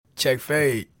Check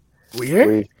fade. We here?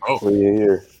 We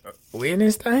here. We in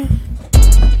this thing?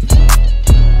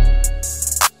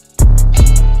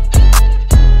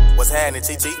 What's happening,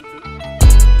 TT?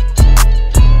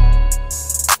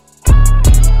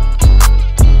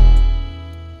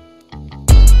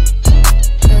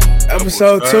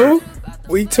 Episode 2?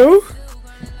 Week 2?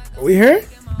 We here?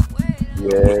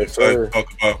 Yeah, sir. Talk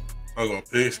about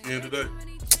pigskin today.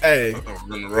 Hey,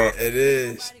 Run the rock. it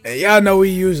is. And y'all know we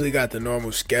usually got the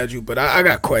normal schedule, but I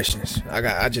got questions.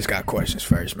 I just got questions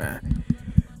first, man.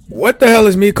 What the hell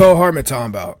is Mecole Hardman talking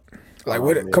about? Like,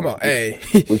 what? Man. Come on, hey.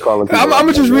 We calling people I'm gonna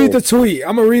out just their read the name. tweet.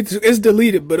 I'm gonna read. It's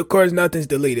deleted, but of course nothing's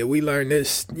deleted. We learned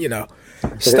this,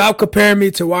 Stop comparing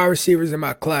me to wide receivers in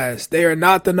my class. They are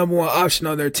not the number one option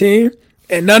on their team,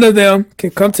 and none of them can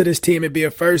come to this team and be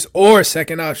a first or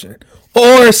second option.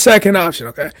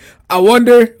 Okay? I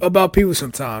wonder about people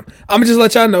sometime. I'm going to just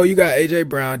let y'all know you got A.J.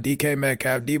 Brown, DK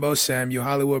Metcalf, Deebo Samuel,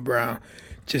 Hollywood Brown,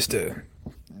 just to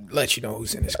let you know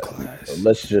who's in this class.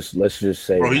 Let's just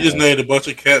say, Bro, he just named a bunch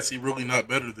of cats he really not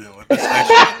better than. Like, that's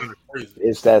actually kind of crazy.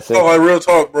 it's that Oh, simple. like real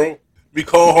talk, bro.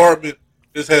 Mecole Hardman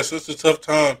just had such a tough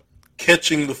time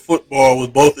catching the football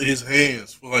with both of his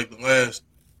hands for like the last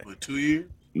 2 years.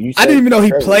 I didn't even know he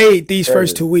Trevor, played these Trevor.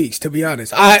 first 2 weeks, to be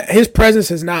honest. His presence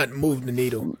has not moved the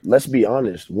needle. Let's be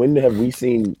honest. When have we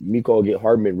seen Mecole get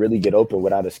Hardman really get open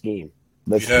without a scheme?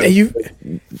 Let's Yeah.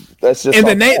 just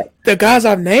And the guys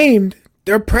I've named,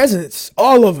 their presence,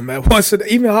 all of them at once,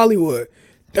 even Hollywood,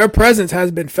 their presence has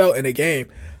been felt in the game.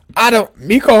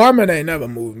 Mecole Hardman ain't never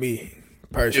moved me If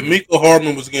personally. Mecole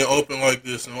Hardman was getting open like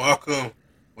this, and how come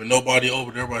when nobody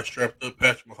open, everybody strapped up,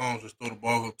 Patrick Mahomes just throw the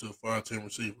ball up to a 5-10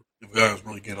 receiver? If guys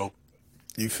really get open,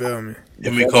 You feel me?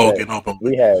 if Mecole getting open,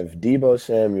 We have Deebo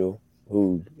Samuel,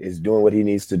 who is doing what he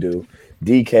needs to do.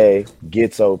 DK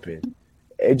gets open.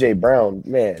 AJ Brown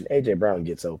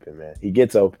gets open, man. He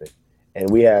gets open. And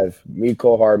we have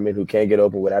Mecole Hardman, who can't get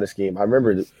open without a scheme. I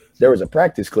remember there was a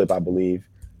practice clip, I believe,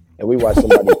 and we watched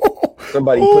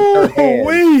somebody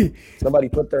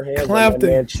put their hands on Clamped that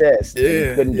him. man's chest. And Yeah,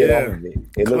 he couldn't get yeah. off of it.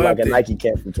 It looked like Clamped a it. Nike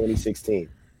cap from 2016.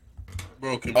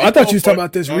 bro. Can I thought Mecole you was talking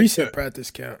about this fight recent contact?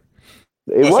 practice count.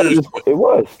 It Oh, was. seriously? It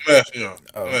was. I'm asking y'all.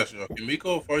 Oh. I'm asking y'all. Can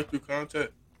Mecole fight through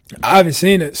contact? I haven't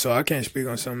seen it, so I can't speak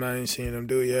on something I ain't seen him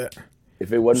do yet.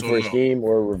 If it wasn't So for a no. scheme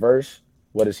or a reverse,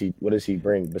 what does he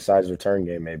bring besides return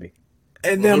game? Maybe.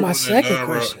 And then my Well, second that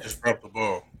question. just dropped the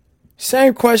ball.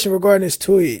 Same question regarding this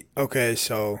tweet. Okay,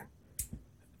 so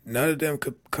none of them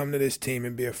could come to this team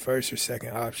and be a first or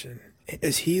second option.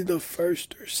 Is he the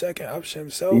first or second option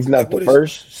himself? He's not the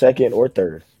first, second, or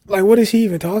third. What is he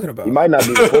even talking about? He might not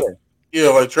be the fourth. Yeah,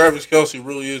 like Travis Kelce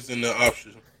really is in the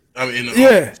option. I mean, in the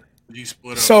Yeah. option. He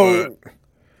split up. So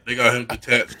They got him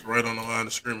detached right on the line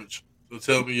of scrimmage. So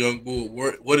tell me, young bull,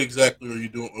 what exactly are you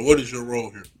doing? Or what is your role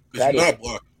here? Because That you're is- not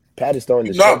blocking. Pat is throwing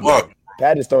He's this not check down. blocking.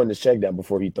 Pat is throwing this check down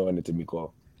before he throwing it to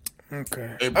Mecole.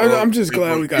 okay, Hey, bro, I'm just hey,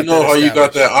 glad bro, we got. You know that how you got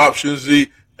established. that option, Z?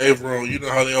 Hey, bro, you know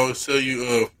how they always tell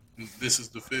you, this is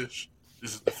the fish.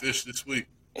 This is the fish this week.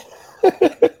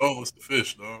 Oh, it's the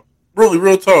fish, dog. Really,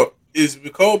 real talk. Is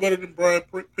Mecole better than Brian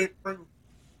Pringle?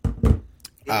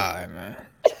 Alright, man.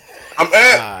 I'm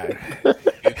at.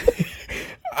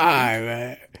 Alright,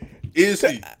 man. Is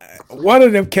he? One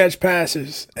of them catch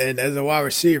passes, and as a wide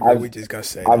receiver, we just gotta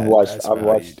say I've that. watched. That's I've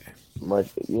valued.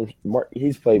 watched.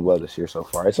 He's played well this year so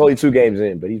far. It's only 2 games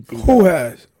in, but he's Who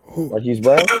has? Who? Marquise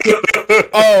Brown.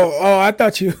 Oh, I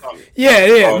thought you.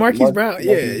 Yeah, Marquise Brown.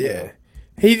 Marquise Yeah.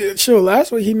 Brown.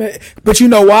 Last week he made. But you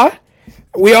know why?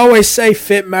 We always say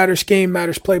fit matters, scheme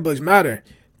matters, playbooks matter.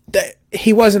 That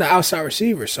he wasn't an outside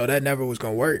receiver, so that never was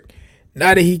gonna work.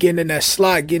 Now that he getting in that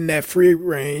slot, getting that free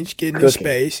range, getting in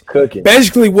space, Cooking.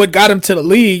 basically what got him to the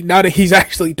league. Now that he's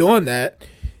actually doing that,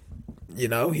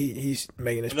 he's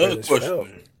making his Another presence question felt.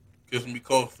 here, because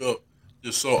Mecole felt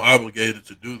just so obligated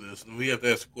to do this, and we have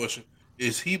to ask the question: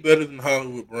 is he better than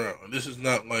Hollywood Brown? And this is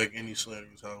not like any slander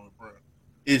against Hollywood Brown.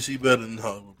 Is he better than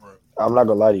Hollywood Brown? I'm not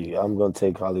gonna lie to you. I'm gonna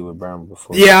take Hollywood Brown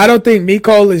before. Yeah, I don't think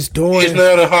Mecole is doing. It's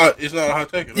not a hot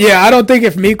take. at all. Yeah, I don't think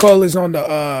if Mecole is on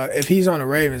the if he's on the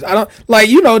Ravens, I don't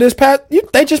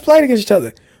they just played against each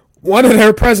other. One of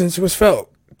their presence was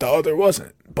felt, the other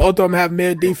wasn't. Both of them have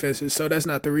mid defenses, so that's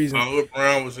not the reason. Hollywood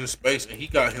Brown was in space and he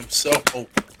got himself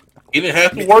open. He didn't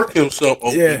have to work himself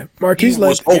open. Yeah, Marquise he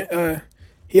was open.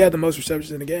 he had the most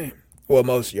receptions in the game. Well,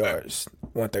 most yards,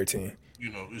 113.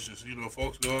 It's just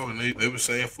folks go and they were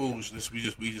saying foolishness. We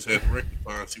just had to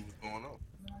rectify and see what's going on.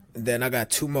 Then I got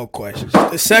 2 more questions.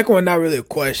 The second one not really a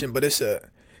question, but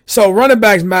so running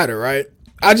backs matter, right?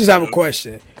 I just have a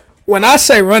question. When I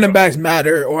say running backs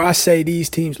matter, or I say these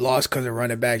teams lost because of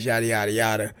running backs, yada yada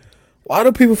yada, Why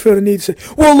do people feel the need to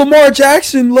say, well, Lamar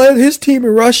Jackson led his team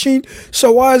in rushing,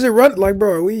 so why is it run? Like,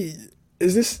 bro, are we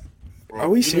serious?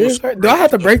 Do I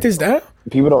have to break this down?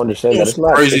 People don't understand that it's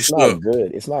not stuff.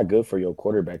 good. It's not good for your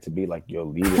quarterback to be like your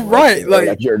leader, right?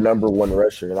 Like your number one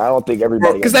rusher. And I don't think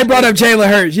everybody, because they brought up Jalen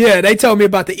Hurts. Yeah, they told me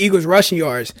about the Eagles rushing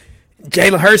yards.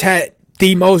 Jalen Hurts had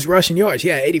the most rushing yards. He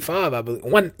had 85, I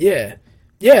believe.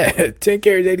 10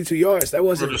 carries, 82 yards. That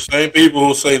wasn't for the same people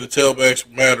who say the tailbacks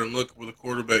matter and look what the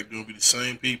quarterback doing. Be the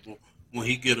same people when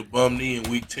he get a bum knee in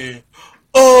week 10.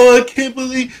 Oh, I can't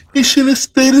believe he should have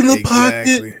stayed in the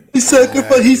pocket. He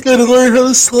sacrificed. He's got to learn how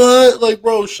to slide. Like,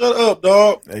 bro, shut up,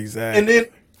 dog. Exactly. And then,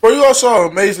 bro, you all saw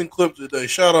an amazing clip today.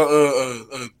 Shout out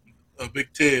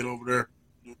Big Ted over there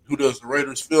who does the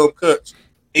Raiders film cuts.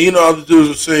 And you know, other dudes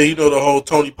were saying, the whole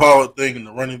Tony Pollard thing and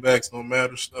the running backs don't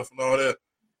matter stuff and all that.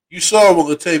 You saw what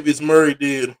Latavius Murray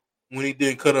did when he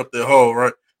didn't cut up that hole,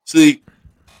 right? See,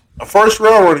 a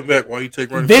first-round running back, why you take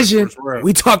running vision. Back first round?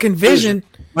 We talking vision.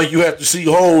 Like you have to see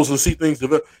holes and see things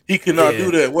develop. He could not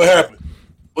do that. What happened?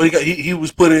 Well, he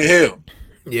was put in hell.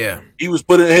 Yeah. He was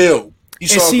put in hell. He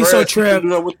saw grass. So Trev,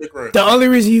 the only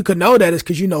reason you could know that is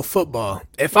because you know football.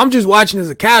 If I'm just watching as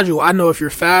a casual, I know if you're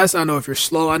fast, I know if you're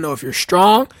slow, I know if you're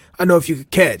strong, I know if you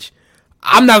could catch.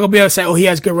 I'm not going to be able to say, oh, he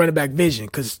has good running back vision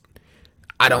because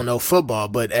I don't know football.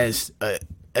 But as a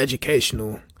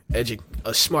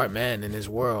smart man in this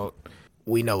world,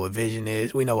 we know what vision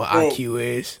is. We know what IQ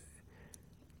is.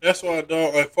 That's why,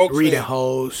 dog. Like folks reading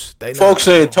holes. Folks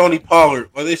saying Tony Pollard.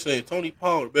 Well, they saying Tony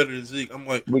Pollard better than Zeke. I'm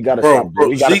like, we gotta stop.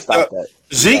 We gotta stop that.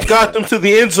 Zeke got them to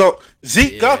the end zone.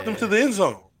 Got them to the end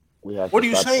zone. What are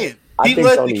you saying? He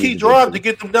led the key drive to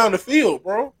get them down the field,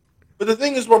 bro. But the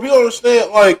thing is, bro, people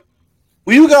understand. Like,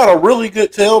 when you got a really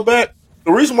good tailback,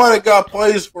 the reason why they got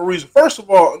plays for a reason. First of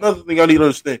all, another thing I need to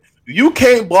understand: if you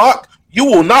can't block, you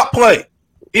will not play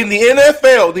in the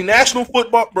NFL, the National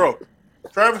Football, bro.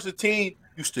 Travis Etienne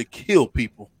used to kill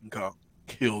people in college.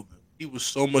 Kill them. He was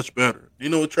so much better. You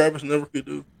know what Travis never could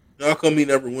do? How come he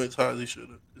never went as high as he should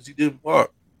have? Because he didn't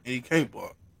block. And he can't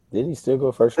block. Didn't he still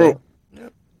go first round? Yeah.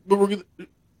 But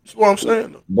that's what I'm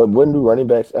saying, though. But when do running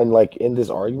backs, and like in this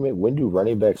argument, when do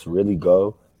running backs really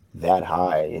go that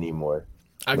high anymore?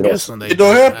 I guess when they it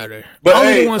don't matter. But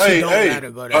only the ones who don't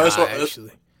matter go that high,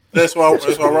 actually. That's why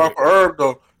Rock for Herb,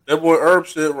 though. That boy Herb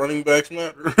said running backs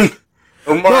matter.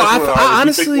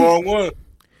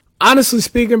 Honestly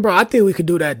speaking, bro, I think we could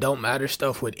do that don't matter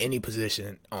stuff with any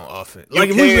position on offense. Like,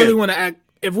 if we really want to act,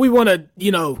 if we want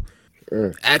to,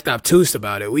 act obtuse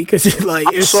about it, we could,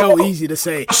 it's so easy to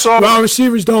say, wide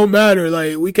receivers don't matter.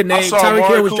 Like, we could name, Tyreek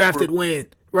Hill was drafted when.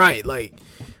 Right, like.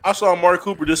 I saw Amari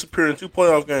Cooper disappear in 2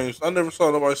 playoff games. I never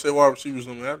saw nobody say wide receivers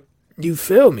don't matter. You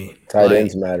feel me? Tight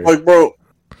ends matter. Like, bro,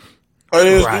 tight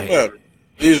ends do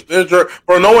matter.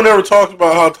 Bro, no one ever talks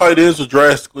about how tight ends are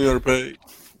drastically underpaid.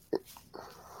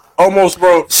 Almost,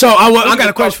 bro. So I got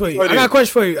a question for you. I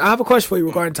have a question for you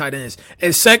regarding tight ends.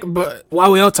 And second, but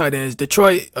while we on tight ends,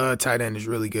 Detroit tight end is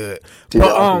really good.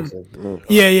 But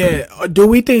do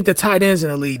we think the tight ends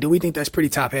in the league? Do we think that's pretty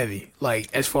top heavy?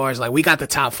 Like, as far as like we got the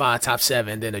top 5, top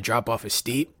 7, then the drop off is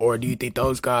steep, or do you think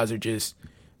those guys are just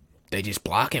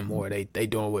blocking more? They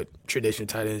doing what traditional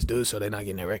tight ends do, so they're not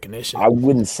getting that recognition. I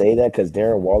wouldn't say that because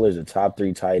Darren Waller's a top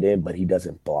 3 tight end, but he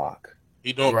doesn't block.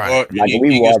 He don't block. Like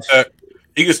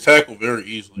he gets tackled very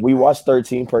easily. We watched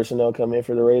 13 personnel come in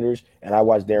for the Raiders, and I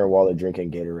watched Darren Waller drinking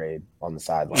Gatorade on the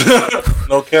sideline.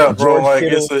 No cap, bro. Like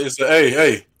it's a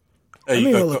hey. Let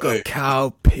me look up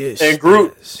cow piss. And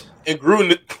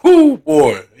Gruden, oh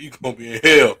boy, you gonna be in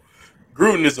hell.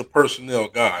 Gruden is a personnel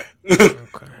guy. Okay.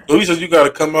 So he says you got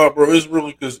to come out, bro. It's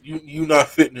really because you not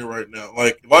fitting it right now.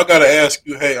 Like, if I got to ask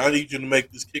you, hey, I need you to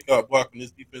make this kick-out block in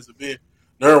this defensive end,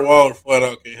 Darren Waller flat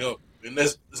out can't help. And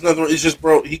that's nothing. It's just,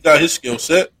 bro, he got his skill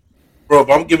set. Bro, if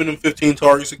I'm giving him 15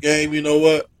 targets a game, you know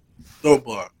what? Don't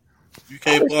block. You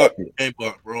can't block. You can't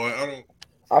block, bro.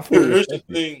 Here's the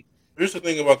thing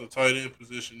about the tight end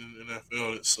position in the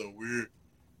NFL that's so weird.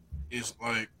 It's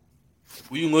like,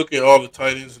 when you look at all the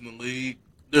tight ends in the league,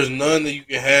 there's none that you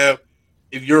can have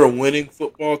if you're a winning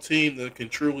football team that can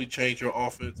truly change your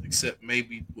offense, except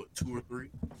maybe, 2 or 3?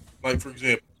 Like, for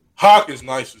example, Hawk is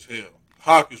nice as hell.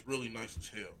 Hawk is really nice as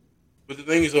hell. But the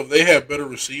thing is, if they have better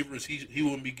receivers, he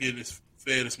wouldn't be getting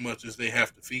fed as much as they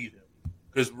have to feed him.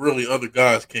 Because really, other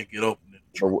guys can't get open.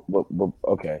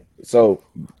 Okay. So,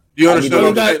 do you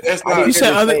understand what I'm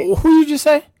saying? Who you just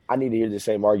say? I need to hear the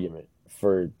same argument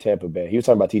for Tampa Bay. He was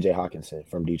talking about T.J. Hawkinson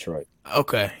from Detroit.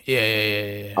 Okay.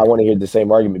 Yeah. I want to hear the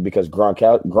same argument because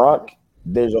Gronk,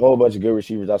 there's a whole bunch of good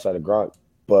receivers outside of Gronk,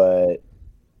 but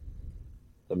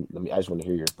I just want to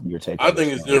hear your take. I on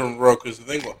think this it's now. different, bro. Because the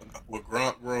thing with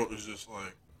Gronk, bro, is just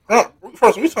like Gronk.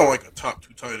 First, we talking like a top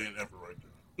 2 tight end ever,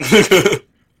 right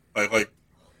there. like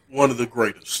one of the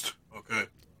greatest. Okay.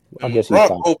 I And guess he's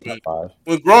top 5.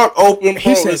 when Gronk open, bro,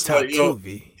 He said it's top like, two, yo,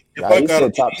 V. if Nah, I he got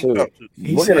said top 2. top 2.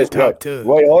 He We're said gonna top 2.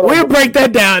 Wait, hold on. We'll break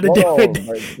that down to different.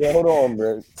 Hold on,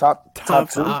 bro. Top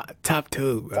 2. Top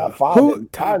 2, bro. Top 5. Who?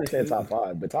 I understand top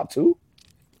 5, but top 2?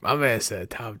 My man said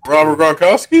top 2. Robert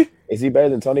Gronkowski? Is he better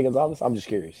than Tony Gonzalez? I'm just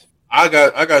curious. I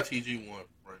got TG1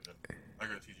 right now. I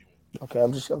got TG1. Okay,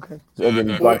 I'm just okay. Yeah, And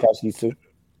then I got- Gronkowski's 2.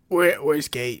 Where's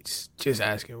Gates? Just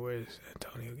asking. Where's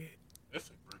Antonio Gates? That's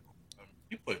a great one. I mean,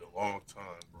 he played a long time,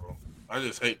 bro. I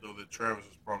just hate though that Travis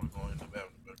is probably going to end up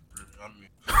having a better career. I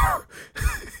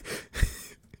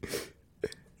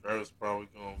mean, Travis probably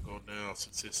going to go down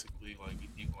statistically. Like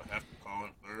he's going to have to call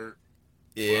him third.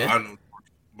 Yeah.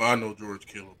 But I know George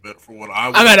Kittle better for what I.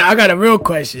 I got a real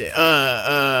question.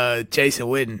 Jason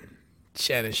Witten,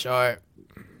 Shannon Sharp.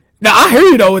 Now I hear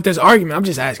you though with this argument. I'm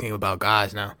just asking about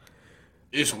guys now.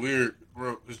 It's weird,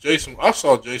 bro. Because I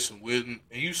saw Jason Witten,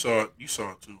 and you saw it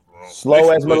too, bro. Slow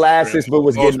Jason as Witten, molasses, but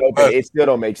was slow as getting open. molasses. It still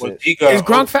don't make But sense. he got Is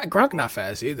Gronk not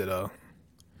fast either though?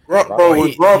 Bro, when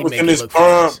He Gronk was make in it his look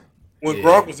prime, fast. when Yeah.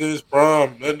 Gronk was in his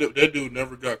prime, that dude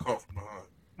never got caught from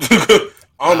behind.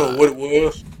 I don't know what it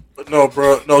was, but no,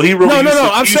 bro, no, he really. No. used to-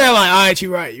 I'm saying like, all right,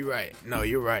 you're right. No,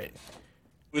 you're right.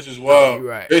 which is wild. You're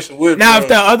right. Jason Witten. Now, bro, if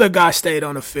that other guy stayed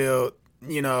on the field,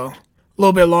 a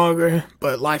little bit longer,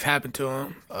 but life happened to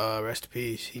him. Rest in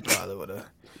peace. He probably would have,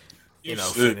 sick.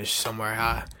 finished somewhere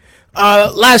high.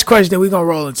 Last question. We're gonna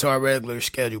roll into our regular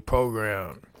scheduled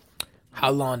program.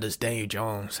 How long does Daniel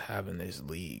Jones have in this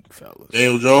league, fellas?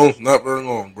 Daniel Jones, not very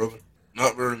long, brother.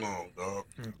 Not very long, dog.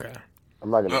 Okay. I'm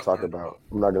not going to talk about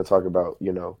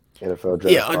NFL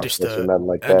draft Yeah, prospects understood. or nothing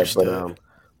like that. Understood.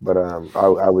 But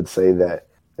I would say that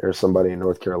there's somebody in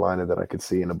North Carolina that I could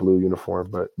see in a blue uniform.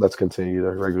 But let's continue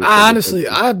the regular. Honestly,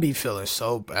 I'd be feeling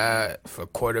so bad for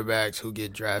quarterbacks who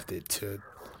get drafted to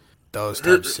those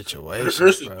types of situations.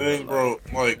 Here's the bro. thing, bro.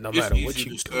 Like, no it's matter what easy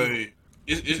you to do. say.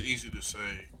 It's easy to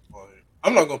say. Like,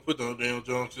 I'm not gonna put that on Daniel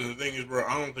Jones. 'Cause the thing is, bro,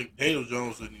 I don't think Daniel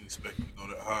Jones didn't expect him to go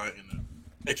that high, and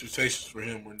the expectations for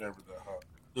him were never that high.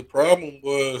 The problem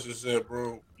is that,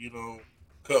 bro,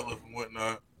 Cutler and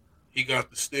whatnot, he got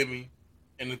the stimmy,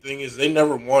 and the thing is, they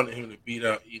never wanted him to beat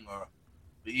out Eli.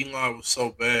 The Eli was so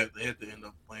bad they had to end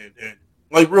up playing Daniel.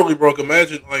 Like, really, bro.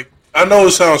 Imagine, like, I know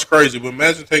it sounds crazy, but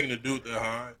imagine taking a dude that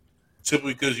high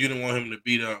simply because you didn't want him to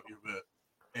beat out your vet,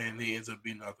 and he ends up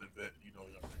beating out the vet.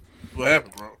 What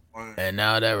happened, bro? Like, And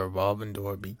now that revolving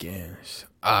door begins.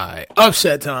 All right,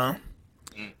 upset time.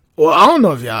 Mm. Well, I don't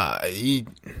know if y'all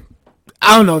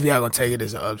gonna take it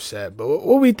as an upset, but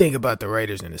what we think about the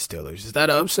Raiders and the Steelers? Is that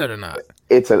an upset or not?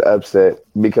 It's an upset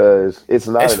because it's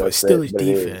not It's an for upset. Steelers but it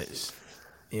is. defense.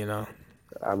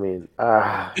 I mean,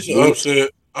 it's an upset.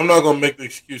 I'm not gonna make the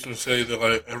excuse and say that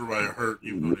like everybody hurt,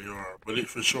 even though they are, but it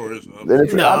for sure is an upset. Then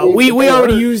it's- No, I mean, we they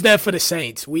already hurt. used that for the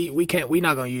Saints. We're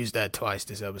not gonna use that twice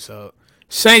this episode.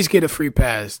 Saints get a free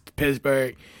pass.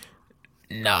 Pittsburgh,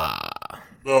 nah.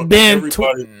 Bro, Ben,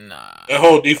 everybody, nah. that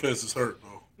whole defense is hurt, bro.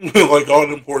 Like all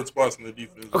the important spots in the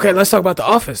defense. Okay, let's talk about the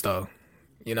offense though.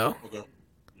 Okay.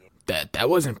 That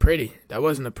wasn't pretty. That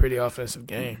wasn't a pretty offensive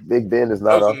game. Big Ben is That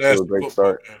not was off a to a nasty great football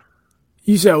start. game.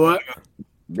 You said what?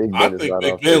 Big I Ben is think not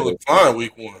Big off to Ben a great looked fine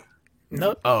week 1.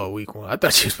 No. Oh, week 1. I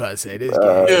thought you was about to say this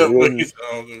Uh, game. Yeah, really? but he's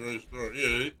on the great start.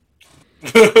 Yeah.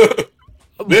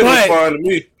 Ben was But fine to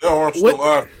me. That arm's still what-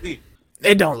 alive to me.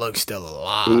 it don't look still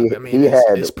alive. He, I mean, he it's,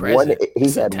 had it's one. present. He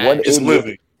It's had intact. 188.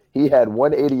 living. He had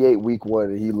 188 week 1,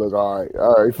 and he looked all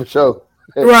right for sure.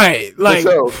 Right. Like,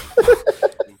 for sure.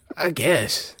 I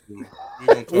guess. We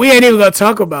gonna talk- We ain't even going to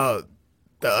talk about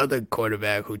the other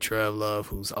quarterback who Trev Love,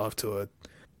 who's off to a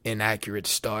inaccurate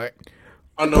start.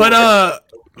 I know But, what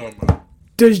you're talking about.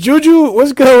 does Juju,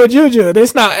 what's good with Juju?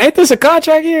 Ain't this a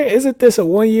contract year? Isn't this a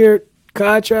 1-year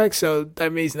contract? So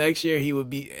that means next year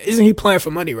isn't he playing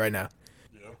for money right now?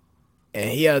 Yeah. And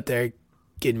he out there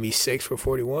getting me 6 for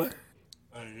 41.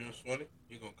 Hey, you know what's funny?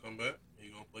 He gonna come back. He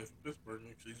gonna play for Pittsburgh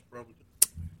next season, probably.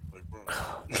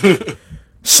 Like, bro.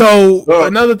 So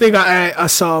another thing I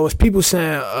saw was people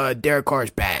saying Derek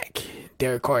Carr's back.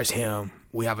 Derek Carr's him.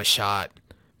 We have a shot.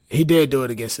 He did do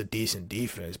it against a decent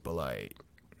defense, but like,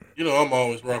 I'm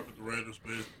always rock with the Raiders,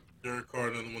 man. Derek Carr,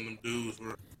 another one of them dudes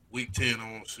where week 10,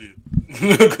 I want to see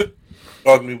it.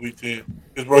 Talk to me week 10.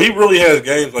 Because, bro, he really has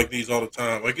games like these all the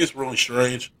time. Like, it's really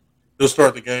strange. He'll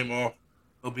start the game off.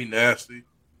 He'll be nasty.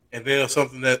 And then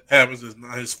something that happens is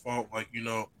not his fault. Like,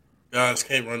 guys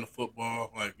can't run the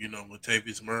football. Like,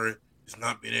 Latavius Murray is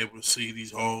not being able to see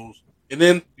these holes. And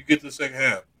then you get to the second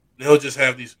half, and he'll just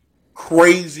have these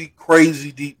crazy,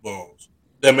 crazy deep balls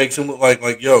that makes him look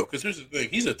like yo. Because here's the thing,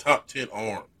 he's a top 10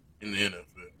 arm in the NFL.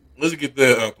 Let's get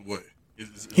that out the way.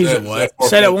 He's a what?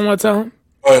 Say that one more time.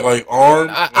 Like arm.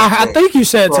 I think you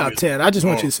said top 10. I just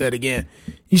want you to say it again.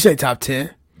 You say top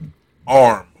 10.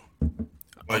 Arm.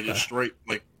 Like a straight,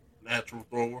 like natural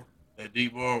thrower. That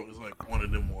deep ball is like one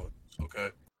of them ones. Okay.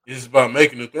 It's about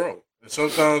making the throw. And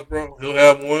sometimes, bro, he'll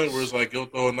have one where it's like he'll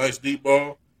throw a nice deep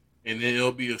ball, and then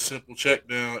it'll be a simple check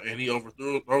down, and he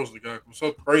overthrows the guy. What's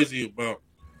so crazy about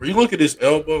when you look at his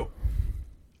elbow?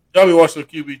 Y'all be watching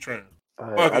QB training.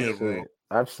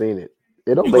 I've seen it.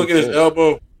 It don't you make look at sense. his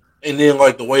elbow, and then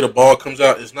like the way the ball comes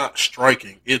out, it's not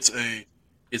striking. It's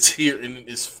here and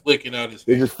it's flicking out his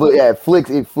hand. It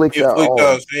flicks out. Flicks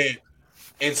out his hand.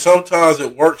 And sometimes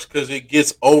it works because it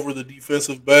gets over the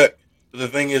defensive back. But the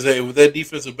thing is that if that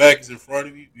defensive back is in front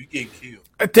of you, you get killed.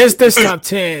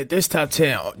 This top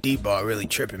 10 deep ball really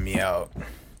tripping me out.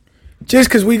 Just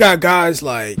because we got guys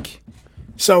like,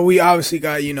 so we obviously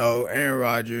got, Aaron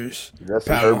Rodgers,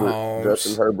 Justin Herbert,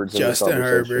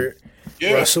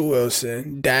 Russell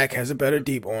Wilson. Dak has a better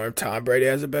deep arm. Tom Brady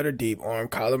has a better deep arm.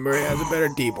 Kyler Murray has a better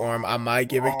deep arm. I might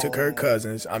give it to Kirk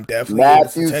Cousins. I'm definitely giving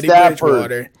it to Teddy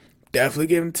Bridgewater. Definitely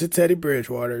giving it to Teddy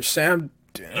Bridgewater.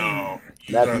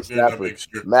 Matthew Stafford.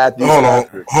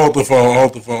 Hold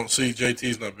the phone. See,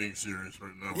 JT's not being serious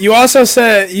right now. You also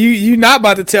said you not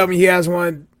about to tell me he has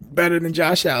one better than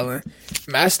Josh Allen.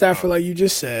 Matt Stafford, like you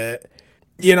just said.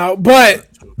 But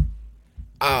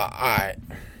all right.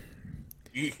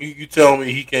 You tell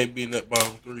me he can't be in that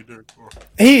bottom 3 there.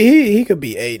 He could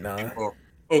be 8-9.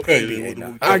 Okay,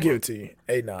 I'll give it to you.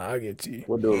 8-9. I'll give it to you.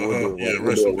 We'll do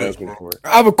a ranking for it.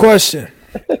 I have a question.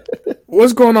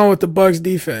 What's going on with the Bucks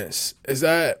defense? Is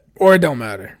that, or it don't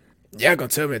matter? Y'all gonna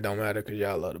tell me it don't matter because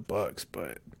y'all love the Bucks,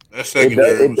 but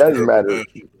it doesn't matter.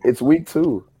 It's week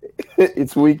 2.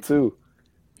 It's week 2.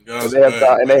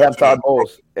 And they have Todd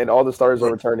Bowles, and all the starters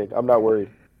are returning. I'm not worried.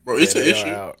 Bro, it's an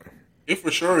issue. It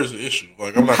for sure is an issue.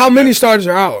 Like, I'm not. How many starters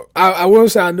are out? I will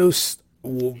say I knew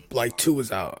like 2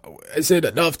 was out. Is it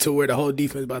enough to where the whole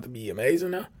defense is about to be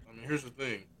amazing now? I mean, here's the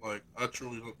thing. Like, I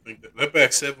truly don't think that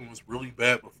back 7 was really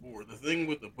bad before. The thing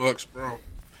with the Bucks, bro,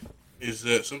 is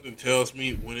that something tells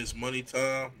me when it's money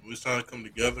time, when it's time to come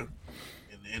together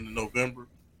in the end of November,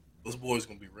 those boys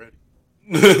gonna be ready.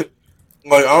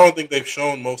 Like, I don't think they've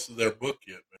shown most of their book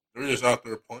yet, man. They're just out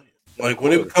there playing. Like,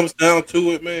 when it comes down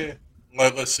to it, man,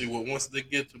 like, let's see, once they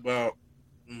get to about,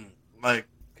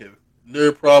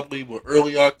 they're probably,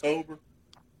 early October,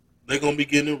 they're going to be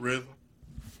getting a rhythm.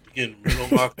 Getting middle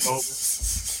of October.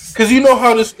 Because you know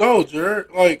how this goes, Jared.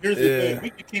 Like, here's the thing. We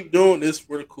can keep doing this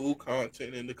for the cool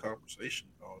content and the conversation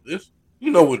and all this.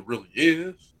 You know what it really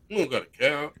is. You don't got a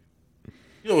cow.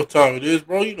 You know what time it is,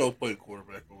 bro. You know playing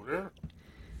quarterback over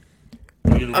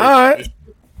there. All right.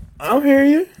 I'll hear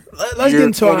you. Let's get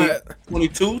into our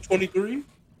 22, 23.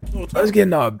 Let's get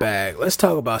into our bag. Let's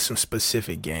talk about some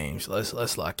specific games.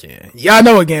 Let's lock in. Y'all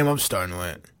know what game I'm starting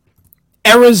with.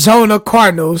 Arizona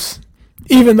Cardinals.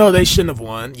 Even though they shouldn't have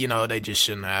won, they just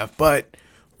shouldn't have. But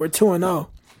we're 2-0.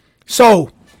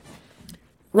 So,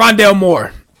 Rondale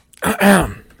Moore.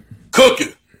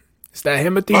 Cooking. Is that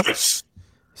him at the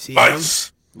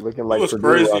Nice. Looking like Purdue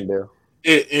Rondale.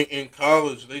 In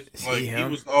college, he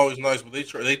was always nice, but they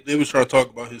was trying to talk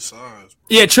about his size. Bro.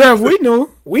 Yeah, Trev, we knew.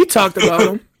 We talked about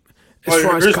him as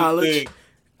far as college.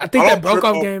 I think that broke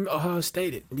off game Ohio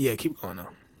State. Yeah, keep going on.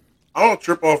 I don't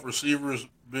trip off receivers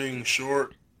being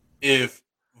short if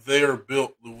they're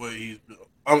built the way he's built.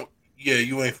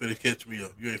 You ain't finna catch me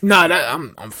up.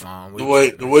 I'm fine. The way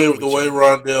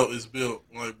Rondale is built,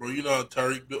 like, bro, you know how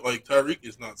Tyreek built. Like, Tyreek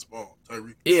is not small.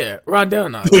 Rondale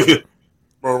not.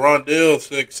 Bro, Rondale's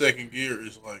second gear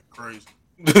is like crazy.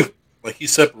 Like, he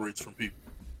separates from people.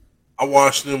 I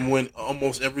watched him win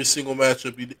almost every single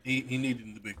matchup he needed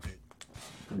in the Big Ten.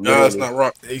 No, that's not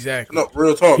right. Exactly. No,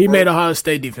 real talk. He made Ohio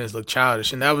State defense look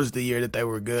childish, and that was the year that they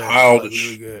were good. Childish.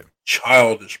 Really good.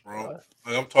 Childish, bro.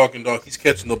 Like, I'm talking, dog. He's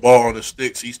catching the ball on the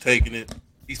sticks. He's taking it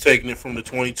from the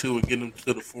 22 and getting him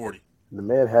to the 40. The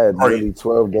man had nearly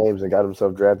 12 games and got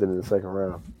himself drafted in the second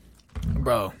round.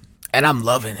 Bro, and I'm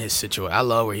loving his situation. I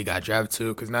love where he got drafted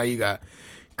to because now you got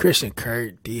Christian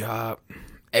Kirk, D-Hop.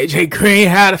 AJ Green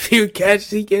had a few catches.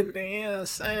 He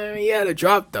had a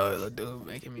drop, though. Dude,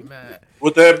 making me mad.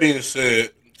 With that being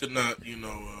said, to not,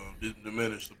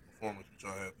 diminish the performance which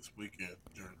I had this weekend,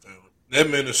 Jordan Taylor. That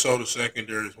Minnesota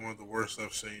secondary is one of the worst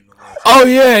I've seen in the last. Oh,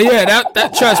 yeah.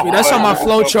 That trust me. That's on my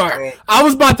flow chart. I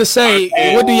was about to say,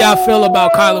 what do y'all feel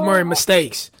about Kyler Murray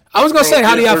mistakes? I was going to say,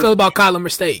 how do y'all feel about Kyler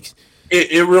mistakes?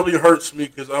 It really hurts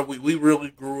me because we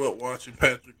really grew up watching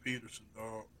Patrick Peterson,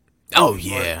 dog. Oh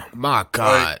yeah, my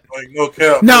God. Like no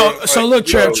cap. No, man. so Like,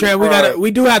 look, Trev, right.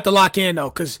 we do have to lock in though,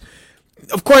 because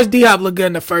of course D-Hop looked good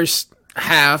in the first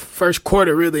half, first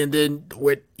quarter really, and then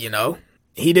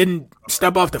he didn't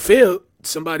step off the field.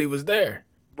 Somebody was there.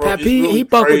 Bro, Pat it's P, really he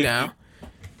buckled crazy. down.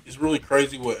 It's really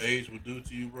crazy what age would do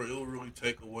to you, bro. It'll really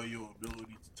take away your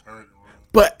ability to turn it around.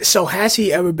 But so has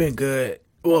he ever been good?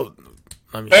 Well,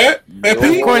 I mean, Pat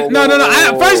P? of course, no.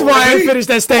 First of all, I didn't finish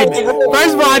that statement.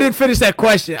 First of all, I didn't finish that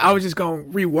question. I was just gonna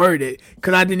reword it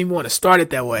because I didn't even want to start it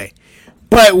that way.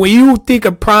 But when you think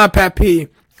of prime Pat P,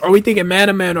 are we thinking man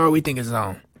to man or are we thinking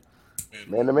zone?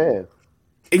 Man to man.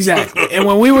 Exactly. And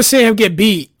when we would see him get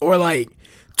beat or like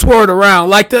twirled around,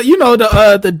 like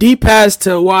the deep pass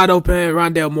to wide open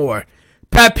Rondale Moore,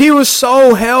 Pat P was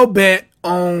so hell bent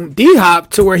on D-Hop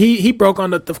to where he broke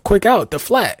on the quick out, the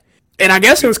flat. And I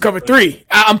guess it was cover 3.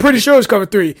 I'm pretty sure it was cover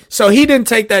 3. So he didn't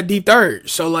take that deep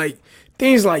third. So like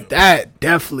things like that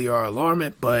definitely are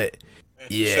alarming. But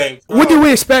yeah, what did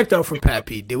we expect though from Pat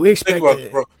P? Did we expect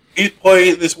it, bro? He's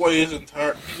played this way his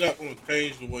entire. He's not going to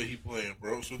change the way he's playing,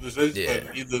 bro. So this is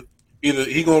like either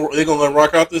they're gonna let him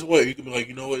rock out this way. Or you can be like,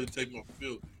 you know what, take him off the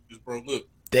field. Just bro, look,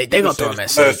 they gonna throw him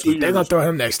at safety. They gonna throw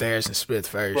him next to Harrison Smith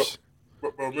first.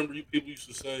 Bro, remember you people used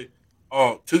to say,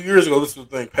 2 years ago, this is the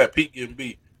thing, Pat Pete getting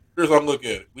beat. Here's how I'm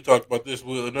looking at it. We talked about this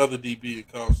with another DB in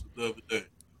college the other day.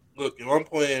 Look, if I'm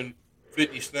playing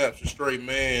 50 snaps a straight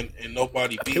man and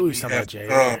nobody beat me half the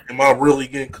time, am I really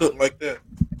getting cooked like that?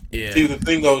 Yeah. See, the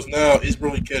thing though is now it's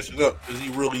really catching up because he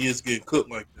really is getting cooked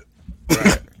like that.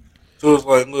 Right. So it's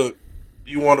like, look,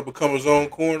 you want to become his own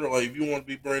corner? Like, if you want to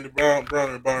be Brandon Brown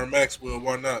or Byron Maxwell,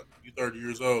 why not? You're 30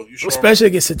 years old. Especially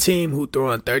against a team who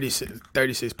throw on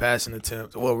 36 passing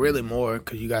attempts. Well, really more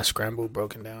because you got scrambled,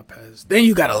 broken down passes. Then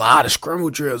you got a lot of scramble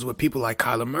drills with people like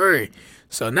Kyler Murray.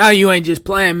 So now you ain't just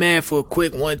playing man for a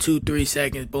quick 1, 2, 3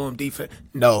 seconds, boom, defense.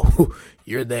 No,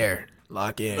 you're there.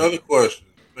 Lock in. Another question.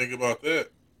 Think about that.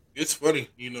 It's funny,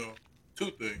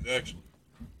 two things actually.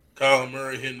 Kyler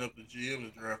Murray hitting up the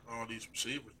GM to draft all these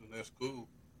receivers, and that's cool.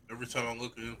 Every time I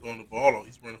look at him throwing the ball,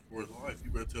 he's running for his life. You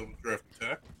better tell him to draft a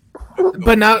tackle.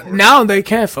 But now they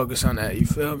can't focus on that. You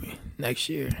feel me? Next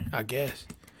year, I guess.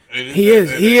 He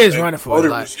is running for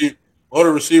his life. All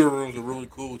the receiver rooms are really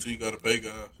cool until you got to pay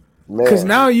guys. Because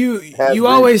now you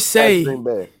always say,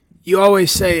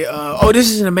 oh, this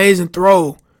is an amazing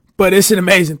throw, but it's an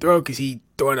amazing throw because he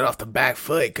throwing it off the back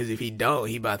foot. Because if he don't,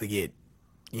 he about to get,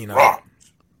 Rock.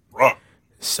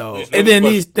 So and then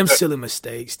them silly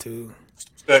mistakes too.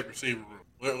 Stack receiver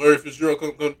room. Larry Fitzgerald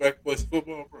comes back to play some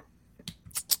football, bro.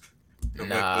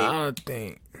 I don't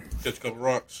think. Catch a couple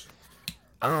rocks.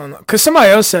 I don't know. Because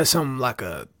somebody else said something like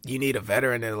you need a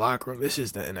veteran in the locker room. This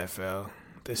is the NFL.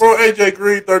 Bro, AJ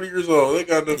Green, 30 years old. They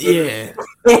got no veterans.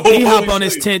 Yeah. He hop on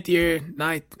his 10th year,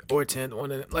 9th or 10th.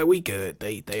 One of them. Like, we good.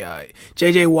 They all right.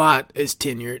 J.J. Watt is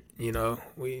tenured,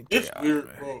 It's weird,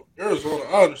 right, bro. Arizona,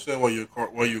 I understand why you're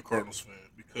a Cardinals fan.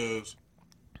 Because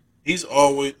he's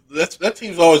always that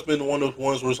team's always been one of those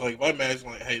ones where it's like, if I imagine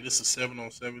like, hey, this is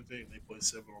 7-on-7 team, they play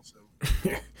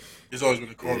 7-on-7. It's always been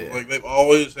the Cardinals. Yeah. Like they've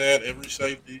always had every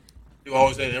safety, they've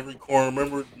always had every corner.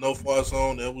 Remember, no fly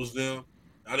zone, that was them.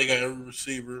 Now they got every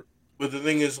receiver. But the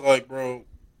thing is, like, bro,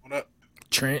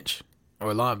 trench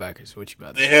or linebackers, what you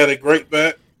about? They had a great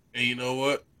back, and you know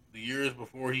what? The years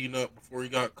before he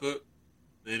got cooked,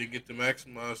 they didn't get to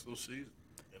maximize those seasons.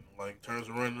 And like in terms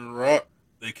of running the rock,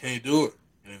 they can't do it.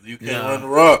 And if you can't run the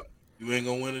rock, you ain't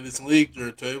gonna win in this league,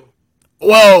 Jared Taylor.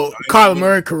 Well, Kyler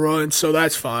Murray can run, so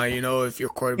that's fine. If your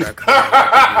quarterback can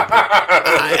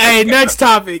run. Hey, next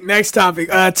topic.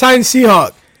 Titan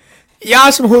Seahawk.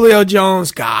 Y'all some Julio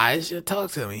Jones guys.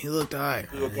 Talk to me. He looked all right.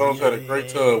 Julio Jones had a great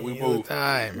tub. We moved. All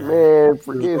right, man,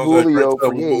 forget Julio.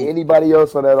 Forget anybody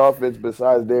else on that offense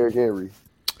besides Derrick Henry.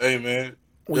 Hey, man.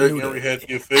 Derrick Henry had to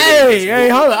get figured. Hey,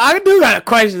 hold on. I do got a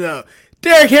question, though.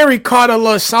 Derrick Henry caught a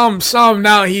little some.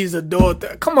 Now he's a door.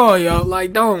 Come on, yo.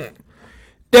 Like, don't.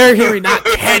 Derrick Henry not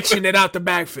catching it out the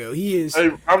backfield. He is. Hey,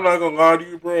 I'm not going to lie to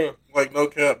you, bro. Like, no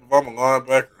cap, if I'm a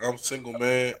linebacker, I'm a single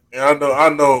man. And I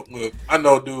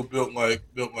know dude built like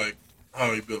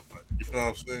how he built like. You know what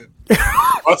I'm saying?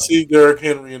 I see Derrick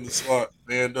Henry in the slot,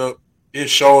 stand up, his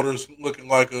shoulders looking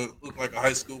like a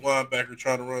high school linebacker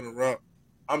trying to run a route.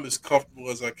 I'm as comfortable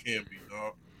as I can be,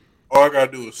 dog. All I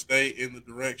gotta do is stay in the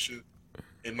direction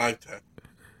and knife tackle.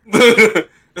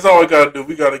 That's all I gotta do.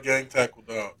 We got a gang tackle,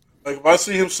 dog. Like if I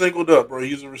see him singled up, bro,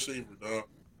 he's a receiver, dog.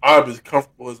 I'm as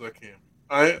comfortable as I can.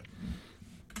 I am.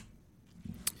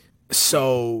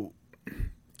 So,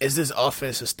 is this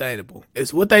offense sustainable?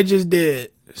 Is what they just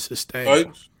did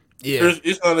sustainable? Yeah,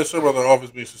 It's not necessarily about their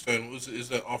offense being sustainable. Is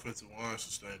that offensive line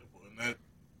sustainable? And that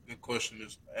the question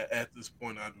is, at this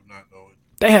point, I do not know it.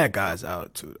 they had guys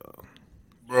out too, though.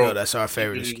 Bro, No, that's our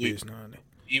favorite even in excuse. week- No,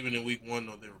 Even in week 1,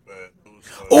 though, they were bad. It was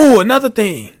like, oh, another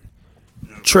thing,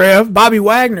 Trev, Bobby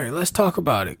Wagner. Let's talk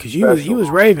about it because you was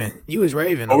raving. You was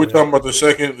raving. Are we over there. talking about the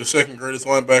second greatest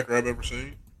linebacker I've ever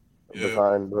seen? Yeah.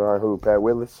 Behind who? Pat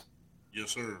Willis?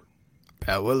 Yes, sir.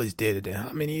 Pat Willis did it in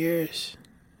how many years?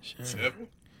 7?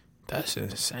 That's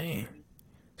insane.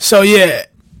 So yeah,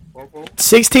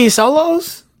 16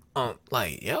 solos.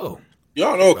 Like yo,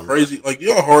 Y'all know crazy. Like, you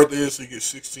know how hard it is to get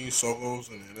 16 solos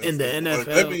in the NFL. Like,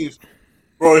 that means,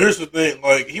 bro, here's the thing.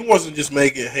 Like, he wasn't just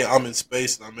making, hey, I'm in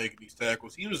space and I'm making these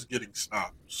tackles. He was getting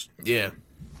stops. Yeah,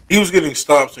 He was getting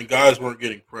stops and guys weren't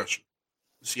getting pressure.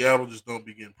 Seattle just don't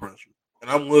be getting pressure. And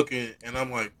I'm looking and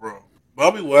I'm like, bro,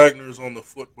 Bobby Wagner is on the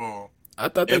football. I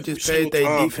thought they Every just paid single their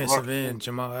time, defensive Rock- end,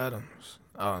 Jamal Adams.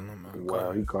 Oh no, man.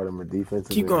 Wow, he called him a defensive.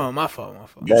 Keep end. going. My fault.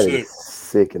 You That sick. is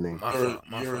sickening. My You're, fault.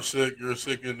 My you're a fault.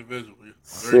 sick individual. You're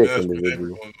Sick very nasty individual. behavior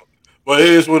going on. But it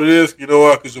is what it is. You know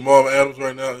why? Because Jamal Adams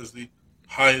right now is the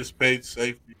highest paid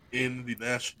safety in the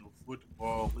National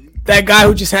Football League. That guy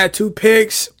who just had 2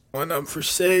 picks, one of them for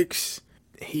 6.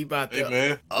 He about Hey to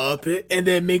man, up it, and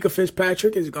then Minka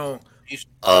Fitzpatrick is going He's-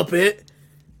 up it.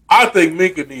 I think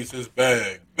Minka needs his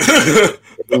bag.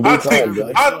 In due I time,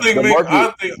 think bro.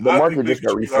 The market just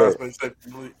got reset.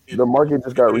 The market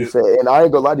just got reset, and I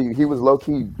ain't gonna lie to you. He was low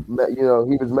key, he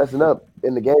was messing up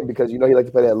in the game because he liked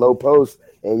to play that low post,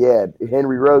 and yeah,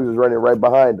 Henry Ruggs was running right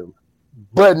behind him,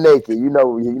 butt naked. You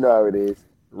know how it is,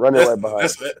 running right behind.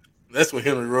 That's what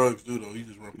Henry Ruggs do though. He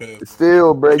just run past.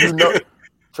 Still, bro,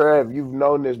 Trav, you've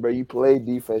known this, bro. You play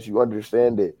defense, you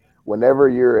understand it. Whenever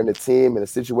you're in a team in a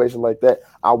situation like that,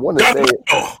 I want to say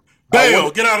it.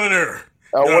 Bale, get out of there.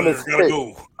 I want to Gotta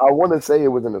go. say it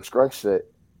was in a scrunch set.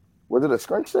 Was it a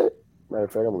scrunch set? Matter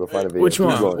of fact, I'm gonna go find a video. Which Keep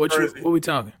one? going. What we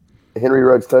talking? Henry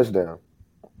Ruggs touchdown.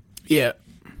 Yeah,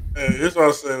 Hey, here's what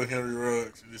I say with Henry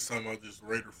Ruggs. This time about just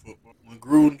Raider football. When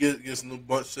Gruden gets new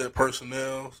bunch set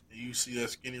personnel, and you see that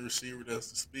skinny receiver that's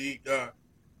the speed guy,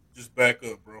 just back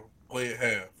up, bro. Play it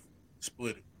half,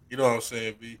 split it. You know what I'm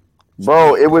saying, B?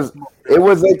 Bro, it was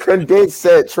a condensed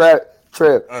set trap.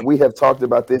 We have talked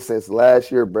about this since last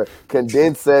year, bro.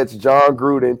 Condensed sets, John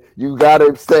Gruden. You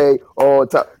gotta stay on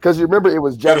top because you remember it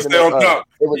was Gotta jacking stay on up. top.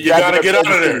 You gotta get out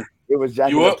of there. It was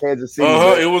jacking You up up? Kansas City.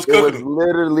 Uh-huh, bro. it was It was cooking them.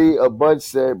 literally a bunch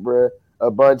set, bro. A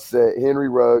bunch set. Henry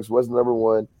Ruggs was number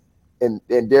one, and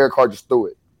Derek Carr just threw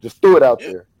it out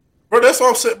there. Bro, that's what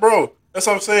I'm saying, bro. That's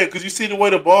what I'm saying. Because you see the way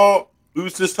the ball, we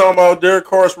was just talking about Derek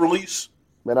Carr's release.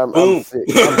 Man, I'm Boom. sick.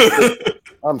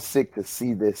 I'm sick to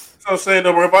see this. That's what I'm saying,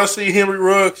 though, bro. If I see Henry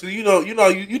Ruggs, you know,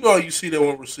 you see that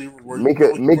one receiver where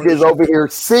Minka's over here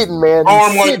sitting, man. He's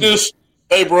arm like sitting. this.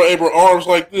 Hey, bro, arms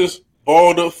like this,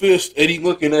 balled up fist, and he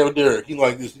looking at Derek. He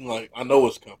like this. He like, I know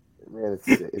it's coming. Man,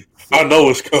 it's I know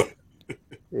it's coming.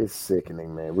 It's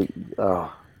sickening, man. I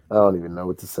don't even know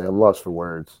what to say. I'm lost for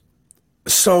words.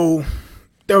 So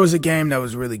there was a game that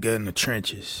was really good in the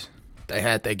trenches. They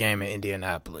had that game in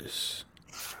Indianapolis.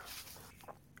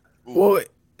 Well,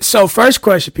 so first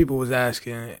question people was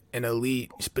asking in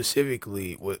Elite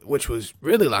specifically, which was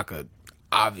really like a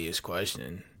obvious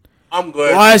question. I'm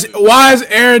glad. Why is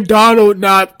Aaron Donald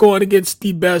not going against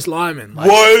the best lineman? Like,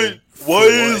 Why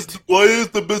is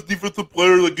the best defensive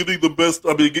player like getting the best?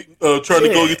 I mean, trying to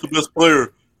go get the best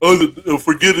player.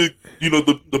 Forgetting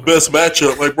the best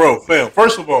matchup. Like, bro, fam.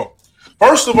 First of all,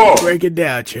 break it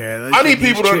down, Chad. I need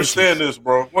people to understand this,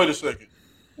 bro. Wait a second.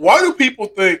 Why do people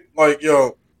think like,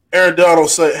 yo, Aaron Donald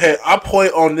say, hey, I play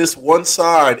on this one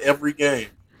side every game.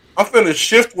 I'm finna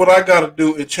shift what I gotta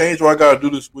do and change what I gotta do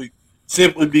this week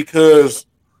simply because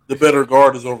the better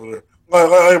guard is over there.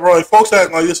 Like bro, like folks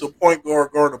acting like it's a point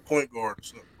guard guarding a point guard or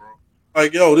something, bro.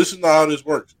 Like, yo, this is not how this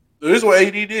works. This is what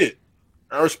AD did.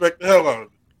 I respect the hell out of it.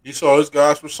 He saw his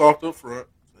guys were soft up front.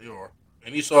 They are.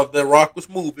 And he saw that rock was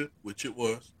moving, which it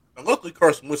was. And luckily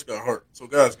Carson Wentz got hurt, so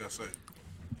guys got saved.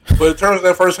 But in terms of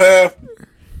that first half,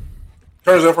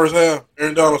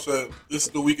 Aaron Donald said, this is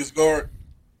the weakest guard.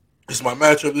 This is my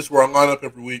matchup. This is where I line up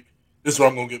every week. This is where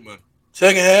I'm going to get money.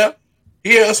 Second half,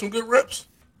 he had some good reps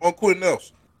on Quentin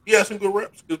Nelson. He had some good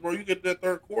reps because, bro, you get that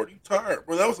third quarter, you tired.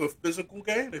 Bro, that was a physical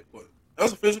game they played. That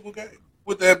was a physical game.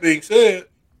 With that being said,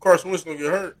 Carson Wentz going to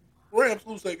get hurt. Rams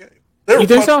lose that game. You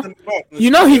think so? You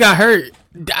know he got hurt.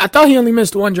 I thought he only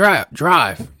missed one drive,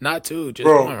 not two. Just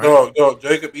one, right? Dog,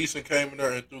 Jacob Eason came in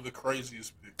there and threw the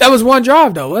craziest pick. That was one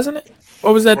drive, though, wasn't it?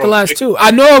 Or was that the last two?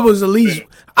 I know it was at least.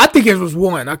 I think it was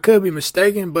one. I could be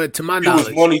mistaken, but to my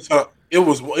knowledge, It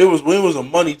was a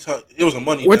money time. It was a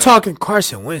money. We're time. talking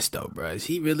Carson Wentz though, bro. Is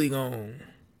he really going?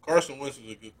 Carson Wentz is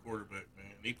a good quarterback, man.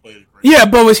 He played a great. Yeah,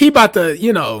 but was he about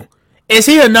to? Is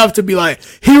he enough to be like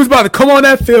he was about to come on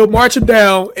that field, march him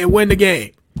down, and win the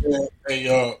game? Yeah. Hey,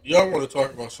 y'all want to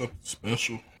talk about something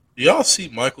special? Do y'all see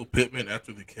Michael Pittman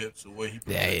after the catch? The way he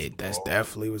that's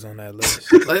definitely was on that list.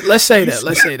 Let's say that.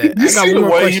 I got one more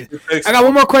question. I got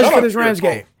one more question for this Rams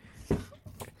game.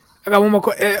 I got one more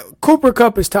question. Cooper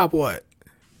Kupp is top what?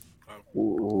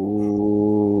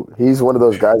 Ooh, he's one of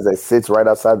those guys that sits right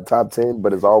outside the top 10,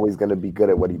 but is always going to be good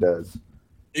at what he does.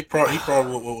 He probably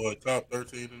top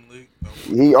 13 in the league.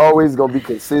 He always going to be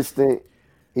consistent.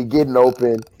 He getting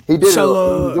open. He did he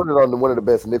was doing it on one of the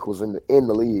best nickels in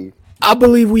the league. I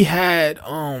believe we had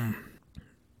Allen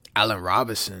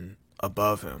Robinson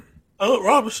above him. Allen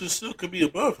Robinson still could be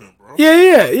above him, bro.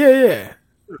 Yeah.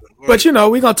 But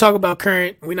we're gonna talk about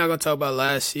current. We're not gonna talk about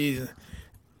last season.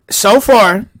 So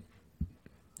far,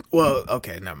 well,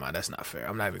 okay, never mind. That's not fair.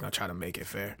 I'm not even gonna try to make it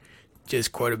fair.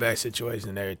 Just quarterback situation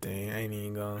and everything. I ain't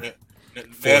even gonna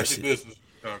force it. Business.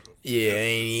 Yeah, I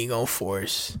ain't even gonna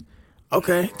force.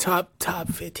 Okay, top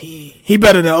 15. He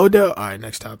better than Odell. All right,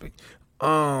 next topic.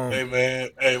 Hey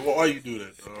man, why you do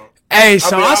that, dog? Hey,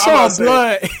 so I saw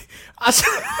blood.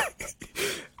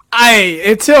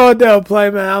 Until Odell play,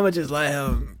 man, I'm gonna just let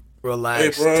him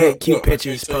relax, take cute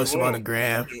pictures, post them on the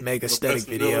gram, make aesthetic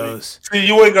videos. See,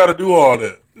 you ain't gotta do all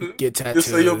that. Get tattoos.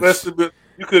 Just say your best ability.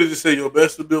 You could have just said your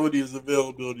best ability is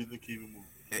availability to keep it moving.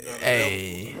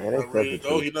 Hey, he's not ready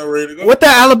to go. What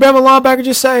that Alabama linebacker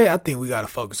just say? I think we gotta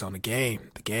focus on the game.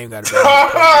 The game gotta be. All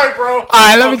right, bro. All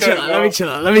right, let me chill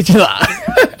out.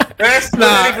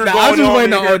 I'm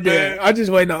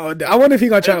just waiting on Odell. I wonder if he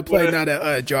gonna try to play now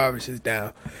that Jarvis is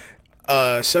down.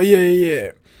 So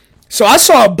yeah. So I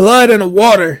saw blood in the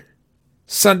water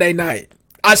Sunday night.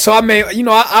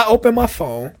 I opened my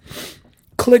phone,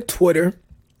 click Twitter,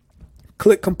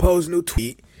 click compose new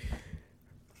tweet.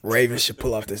 Ravens should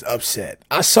pull off this upset.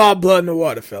 I saw blood in the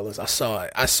water, fellas. I saw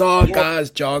it. I saw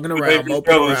guys jogging around,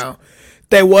 moping around.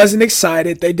 They wasn't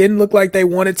excited. They didn't look like they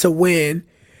wanted to win.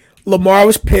 Lamar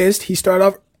was pissed. He started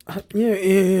off,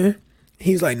 yeah.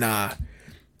 He's like, nah.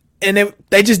 And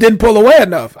they just didn't pull away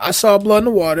enough. I saw blood in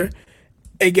the water.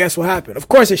 And guess what happened? Of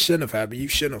course it shouldn't have happened. You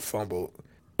shouldn't have fumbled.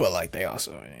 But, they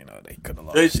also, they could have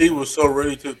lost. JT was so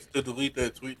ready to delete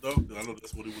that tweet, though. I know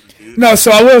that's what he would have did. No, so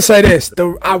I will say this.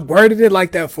 I worded it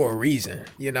like that for a reason.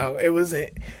 It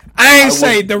wasn't. I ain't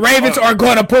say the Ravens are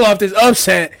going to pull off this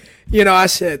upset. I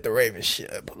said the Ravens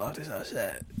should pull off this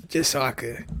upset. Just so I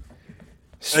could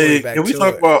swing back can we to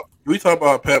talk it. about Can we talk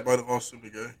about Pat might have lost in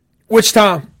the game? Which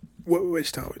time?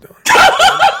 Which time we doing?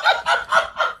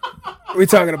 We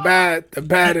talking about the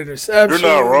bad interception? You're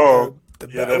not wrong.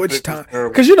 Which time?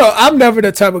 Because I'm never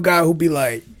the type of guy who be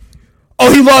like,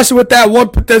 "Oh, he lost it with that one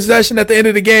possession at the end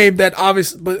of the game." That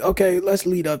obvious, but okay, let's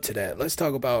lead up to that. Let's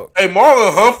talk about. Hey,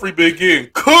 Marlon Humphrey been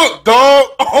getting cooked, dog.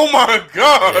 Oh my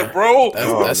god, bro!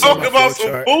 That's talk about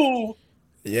some food.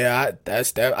 Yeah,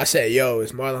 that's that. I said, "Yo,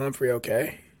 is Marlon Humphrey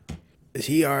okay? Is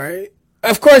he all right?"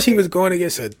 Of course, he was going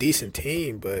against a decent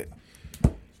team, but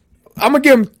I'm gonna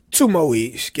give him 2 more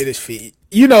weeks, get his feet.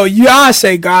 I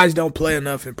say guys don't play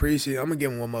enough in preseason. I'm gonna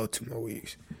give him 2 more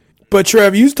weeks. But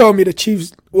Trev, you told me the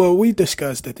Chiefs. Well, we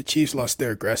discussed that the Chiefs lost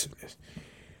their aggressiveness,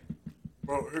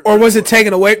 or was it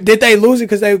taken away? Did they lose it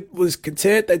because they was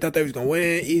content? They thought they was gonna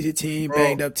win, easy team,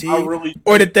 banged up team,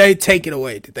 or did they take it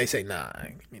away? Did they say nah?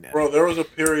 Bro, there was a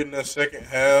period in that second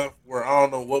half where I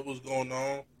don't know what was going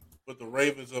on, but the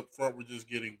Ravens up front were just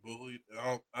getting bullied.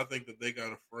 I think that they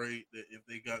got afraid that if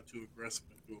they got too aggressive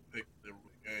and threw a pick, they were in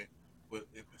the game. But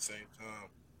at the same time,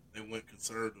 they went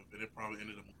conservative, and it probably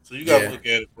ended up. So you got to look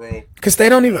at it, bro. Because they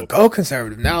don't even go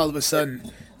conservative. Now, all of a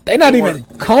sudden, they're not even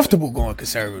comfortable going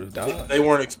conservative, dog. They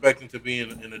weren't expecting to be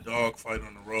in a dog fight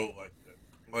on the road like that.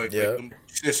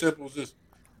 It's simple as this.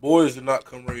 Boys did not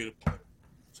come ready to play.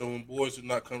 So when boys did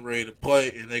not come ready to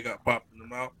play and they got popped in the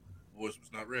mouth, boys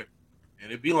was not ready.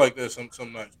 And it be like that some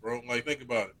nights, bro. Think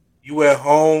about it. You at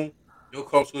home, your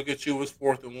coach look at you, it's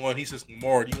 4th and 1. He says,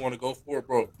 Lamar, do you want to go for it,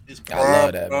 bro? It's prime, I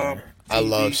love that, man. I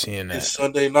love seeing that. It's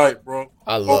Sunday night, bro.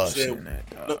 I love seeing that.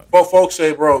 But folks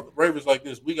say, bro, the Ravens like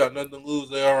this, we got nothing to lose.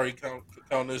 They already count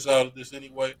this out of this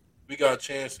anyway. We got a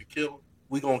chance to kill him.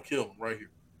 We gonna kill him right here.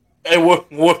 Hey, what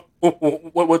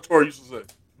Tori used to say?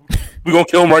 We gonna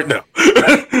kill him right now.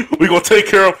 We gonna take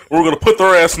care of him. We're gonna put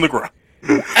their ass in the ground.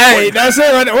 Hey, that's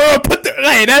it right there. We're gonna put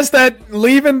that's that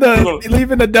leaving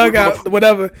the dugout,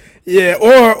 whatever. Yeah,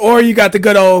 or you got the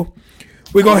good old.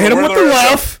 We're gonna hit him with the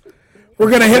left. We're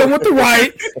gonna hit him with the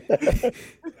right.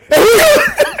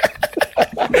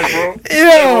 Hey,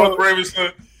 bro.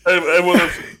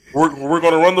 We're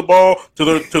going to run the ball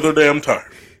to their damn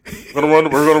tired. We're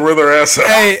gonna wear their ass out.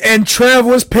 Hey, and Trev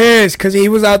was pissed because he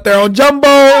was out there on jumbo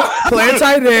playing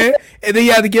tight end, and then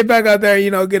you had to get back out there,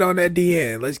 get on that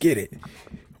DN. Let's get it,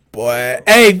 boy.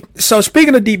 Hey, so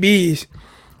speaking of DBs,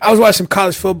 I was watching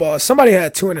college football. Somebody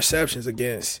had 2 interceptions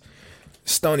against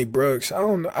Stony Brooks. I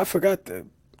don't know. I forgot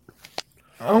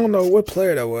I don't know what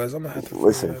player that was. I'm gonna have to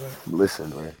listen,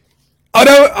 man.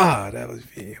 Oh, that was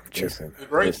me. The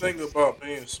great thing about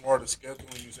being smart is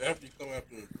scheduling is after you come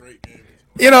after a great game.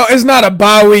 It's not a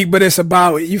bye week, but it's a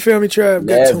bye week. You feel me, Trev?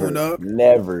 Get tuned up.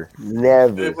 Never.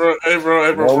 Hey, bro.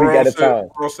 We got a time.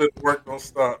 Bro said work don't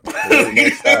stop.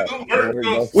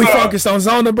 We focused on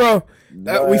Zona, bro.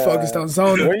 We focused on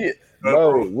Zona.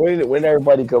 When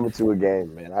everybody coming to a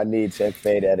game, man, I need check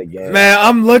fade at a game. Man,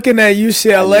 I'm looking at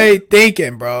UCLA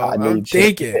thinking, bro. I'm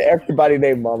thinking. Everybody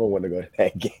named Mama want to go to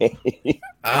that game.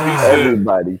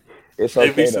 Everybody. It's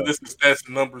okay. This is stats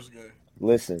and numbers game.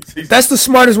 Listen, that's the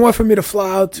smartest one for me to fly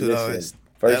out to. Listen,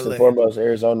 first and foremost,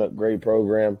 Arizona, great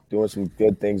program, doing some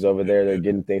good things over there. They're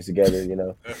getting things together.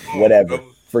 Whatever.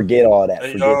 Forget all that.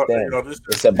 Forget them.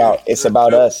 It's about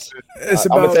us. It's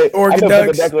about I'm gonna put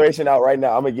the declaration out right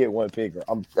now. I'm gonna get one picker.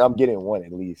 I'm getting one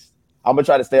at least. I'm gonna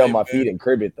try to stay on my feet and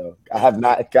crib it though. I have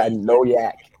not gotten no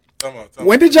yak.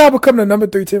 When did y'all become the number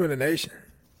 3 team in the nation?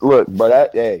 Look, bro,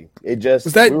 it just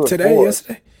was that today,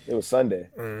 yesterday? It was Sunday.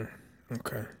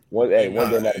 Okay. One day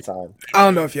at a time. I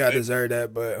don't know if y'all deserve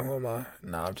that, but who am I?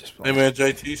 No, I'm just playing. Hey man,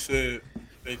 JT said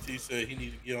he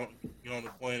need to get on the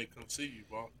plane and come see you,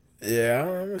 bro. Yeah,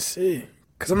 I'm gonna see.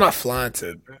 Cause I'm not flying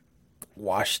to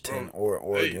Washington or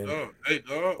Oregon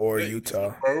or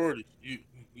Utah. Priority. You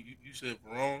said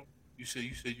wrong. You said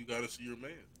you gotta see your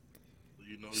man.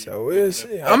 So we'll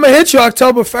see. I'm gonna hit you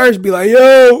October 1st. Be like,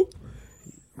 yo.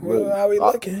 Well, how we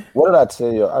looking? What did I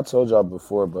tell you? I told y'all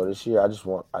before, bro. This year, I just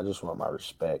want my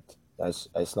respect.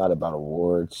 It's not about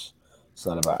awards. It's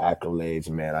not about accolades,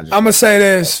 man. I'm gonna say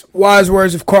this: wise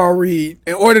words of Carl Reed.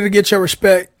 In order to get your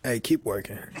respect, hey, keep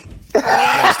working.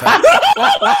 Next time.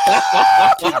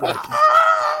 Keep working.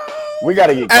 We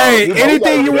gotta get. Hey,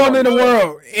 anything you want in the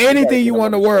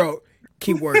world,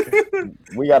 keep working.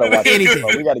 We gotta watch anything.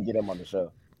 We gotta get him on the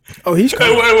show. Oh, he's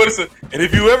coming. Wait a second. And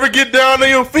if you ever get down on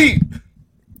your feet.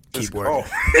 Keep working.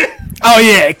 Oh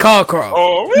yeah, call Carl.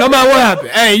 Oh, no matter what happened.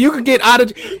 Hey, you could get out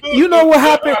of. You know what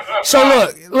happened? So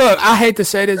look. I hate to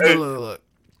say this, but look.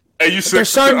 Hey, there's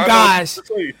certain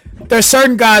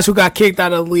guys who got kicked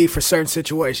out of the league for certain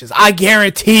situations. I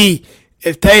guarantee,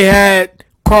 if they had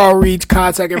Carl Reed's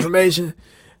contact information,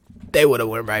 they would have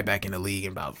went right back in the league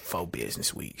in about 4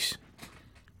 business weeks.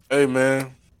 Hey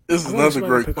man, this is another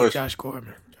great question. Josh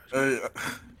Gordon. Hey,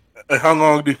 how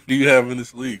long do you have in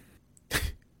this league?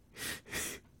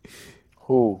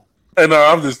 Who? Hey, no,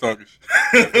 I'm just talking.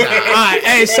 All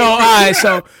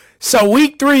right. So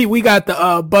week 3 we got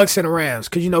the Bucks and the Rams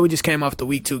because we just came off the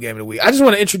week 2 game of the week. I just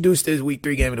want to introduce this week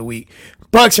 3 game of the week.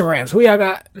 Bucks and Rams. Who y'all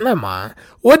got? Never mind.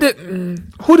 Who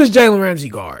does Jalen Ramsey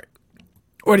guard,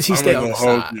 or does he stay on the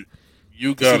side?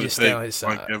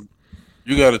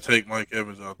 You gotta take Mike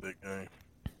Evans out that game.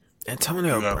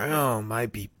 Antonio Brown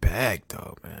might be back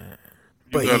though, man.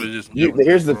 But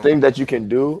here's the thing that you can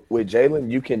do with Jalen.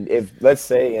 You can, if let's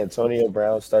say Antonio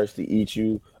Brown starts to eat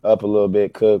you up a little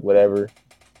bit, cook whatever.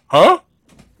 Huh?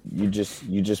 You just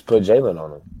put Jalen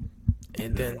on him.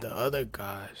 And then the other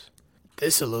guys,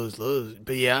 this will lose.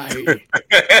 But yeah, I hear you.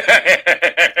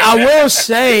 I will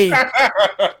say, yeah,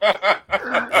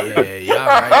 y'all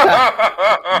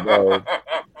right. Bro.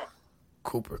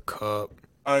 Cooper Kupp.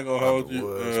 I ain't gonna hold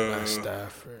you. Matt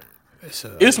Stafford.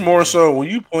 It's more so when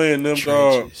you playing them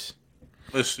dogs.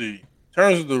 Let's see. In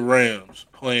terms of the Rams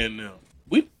playing them,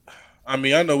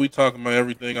 I know we talking about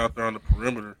everything out there on the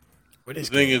perimeter. The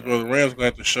thing is, bro, the Rams gonna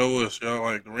have to show us, y'all.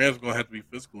 Like the Rams gonna have to be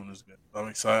physical in this game. I'm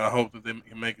excited. I hope that they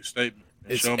can make a statement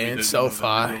and show me that so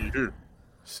far. Really here.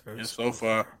 And so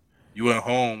far, you at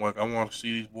home. Like I want to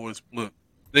see these boys. Look,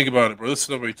 think about it, bro. This is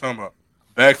what we're talking about.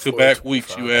 Back-to-back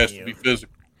weeks, you asked to be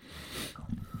physical.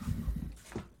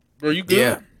 Bro, you good?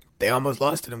 Yeah. They almost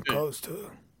lost to them Colts,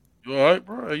 too. You all right,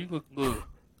 bro? You look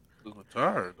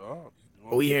tired, dog.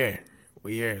 We here.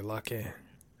 Lock in.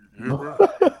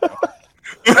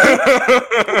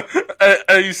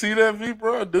 Hey, you see that, V,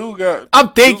 bro? Dude got...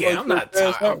 I'm thinking. I'm not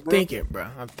tired. I'm thinking, bro.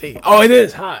 I'm thinking. Oh, it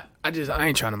is hot. I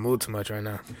ain't trying to move too much right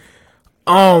now.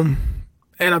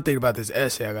 And I'm thinking about this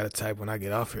essay I got to type when I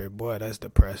get off here. Boy, that's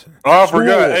depressing. Oh, I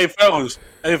forgot. Hey,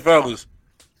 fellas.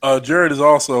 Jared is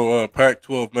also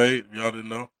Pac-12 mate. Y'all didn't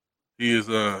know. He is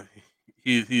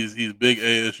he's big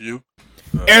ASU.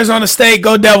 Arizona State,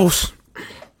 go Devils.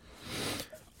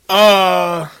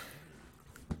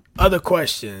 Other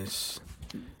questions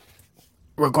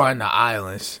regarding the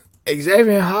islands.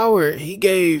 Xavier Howard, he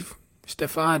gave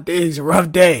Stephon Diggs a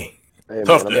rough day. Hey,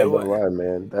 Tough man, day. I'm not gonna lie,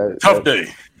 man. Tough day.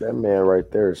 That man right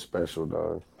there is special,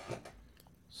 dog.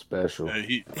 Special.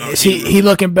 Hey, Is he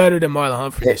looking better than Marlon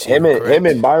Humphrey this year? Him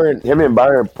and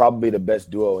Byron probably the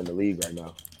best duo in the league right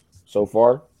now. So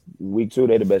far, week 2,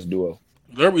 they the best duo.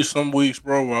 There'll be some weeks,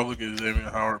 bro, where I look at Xavier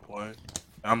Howard play.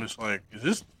 I'm just like, is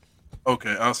this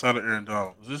okay? Outside of Aaron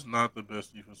Donald, is this not the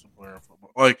best defensive player in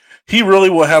football? Like, he really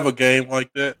will have a game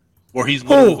like that where he's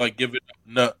literally like giving up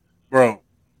nut, bro.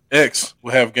 X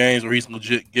will have games where he's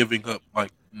legit giving up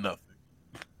like nothing.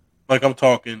 Like, I'm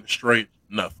talking straight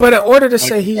nothing. But in order to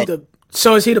say is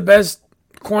he the best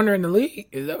corner in the league?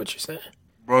 Is that what you're saying?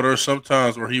 Bro, there's some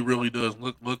times where he really does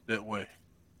look that way.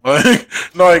 Like,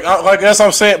 like that's what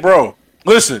I'm saying, bro.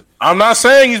 Listen, I'm not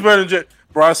saying he's better than Jay.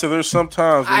 Bro, I said there's some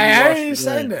times when I ain't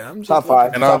saying that. I'm just top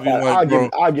 5. and I'll be like, bro,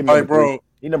 I'll give him like, bro,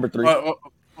 he number 3.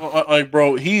 Like,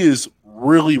 bro, he is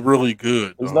really, really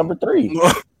good. He's number 3.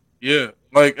 Yeah.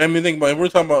 Like, I mean, think about it. We're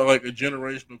talking about like a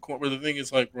generational core. But the thing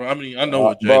is, like, bro, I mean, I know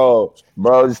what Jay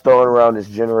bro, just throwing around this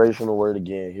generational word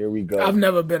again. Here we go. I've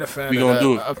never been a fan We of gonna that.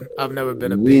 do it. I've never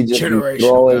been a We big just be generational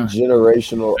throwing guy.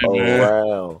 generational Hey,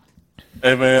 around.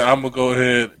 Hey, man, I'm going to go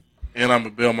ahead and I'm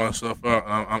going to bail myself out.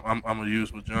 I'm going to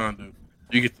use what John do.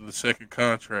 You get to the second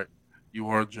contract, you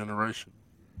are generational.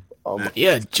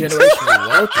 Yeah, generational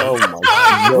wealth. Oh my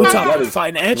God. We're That talking is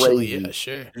financially, crazy. yeah,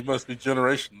 sure. You must be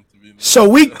generational to be. So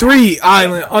week 3,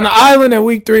 island. On the island in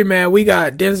week 3, man, we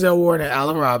got Denzel Ward and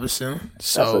Allen Robinson. That's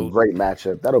So a great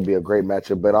matchup. That'll be a great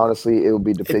matchup. But honestly, it will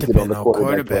be it depicted on depends the on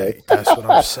quarterback quarterback. play. That's what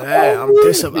I'm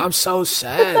saying. I'm so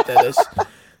sad that it's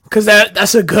because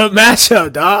that's a good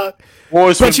matchup, dog.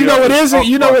 But you know it is.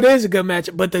 You know it is a good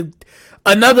matchup. But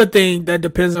another thing that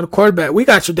depends on the quarterback. We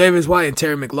got Tre'Davious White and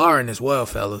Terry McLaurin as well,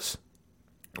 fellas.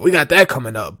 We got that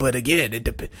coming up. But again, it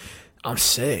depends. I'm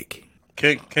sick.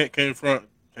 Came front.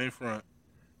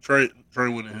 Trey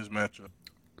winning his matchup.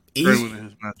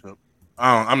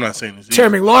 I'm not saying this.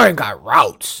 Terry McLaurin got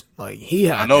routes. Like he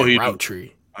had a route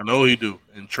tree. I know he do.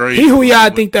 And Trey. He who y'all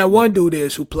think that one dude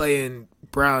is who play in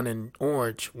brown and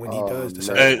orange when he does the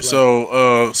same Hey,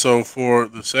 play. so for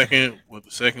the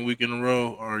second week in a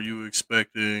row, are you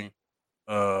expecting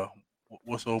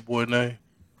what's the old boy name?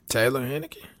 Taylor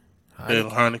Heineke. Taylor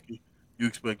Heineke. You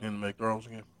expect him to make throws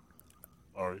again?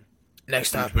 Are you?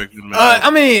 Next time. I I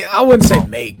mean, I wouldn't say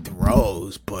make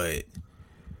throws, but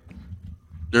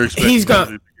he's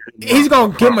gonna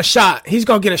give him a shot. He's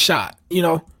gonna get a shot. You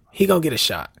know, he gonna get a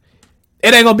shot.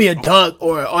 It ain't gonna be a dunk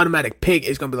or an automatic pick.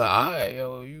 It's gonna be like, all right,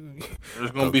 yo,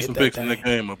 there's gonna be some picks in the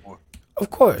game, my boy. Of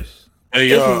course. Hey,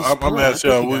 y'all, I'm gonna ask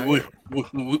y'all.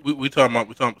 We talking about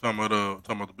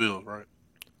the Bills, right?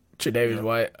 Tre'Davious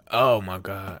White. Oh my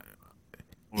God.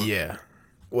 Yeah.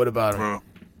 What about him? Bro,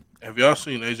 have y'all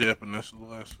seen AJ Epinesa the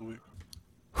last 2 weeks?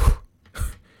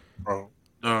 Bro,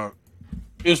 dog,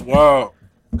 it's wild.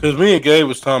 Cause me and Gabe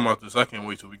was talking about this. I can't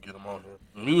wait till we get him on here.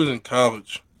 When he was in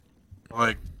college,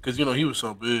 like, cause he was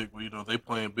so big, but they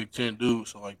playing Big Ten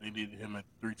dudes, so like they needed him at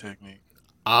the 3 technique.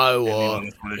 Iowa.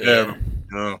 That's where they had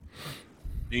him.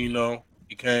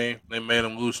 He came. They made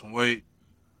him lose some weight,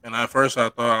 and at first I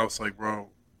was like, bro,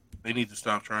 they need to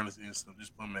stop trying to see stuff.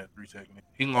 Just put him at 3 technique.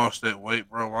 He lost that weight,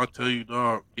 bro. I tell you,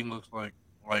 dog, he looks like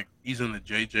he's in the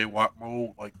JJ Watt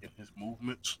mode, like in his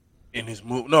movements.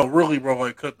 No, really, bro.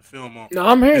 Like, cut the film off. No,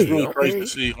 I'm here. It's really crazy to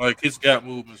see. Like, his gap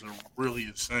movements are really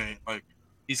insane. Like,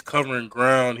 he's covering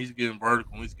ground, he's getting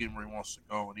vertical, he's getting where he wants to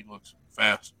go, and he looks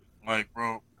fast. Like,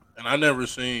 bro, and I never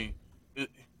seen it.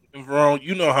 And Verone,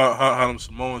 you know how them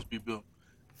Samoans be built.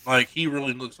 Like, he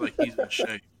really looks like he's in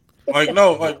shape. Like,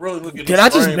 no, like, really look at. Did I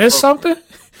just miss something?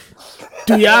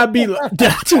 Do y'all be like,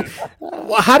 what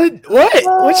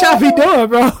y'all be doing,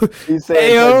 bro? He's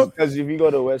saying because if you go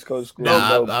to West Coast school,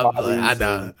 I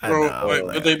know.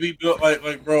 Like, they be built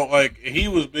like, bro, like he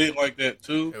was big like that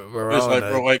too. It's like,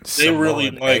 bro, like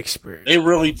they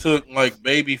really took like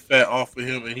baby fat off of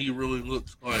him, and he really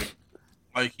looks like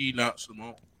he not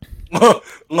Samoan.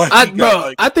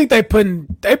 I think they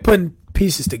putting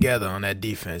pieces together on that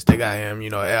defense. They got him,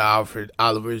 Alfred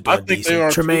Oliver's doing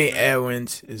decent. Tremaine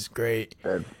Edmonds is great.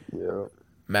 Yeah.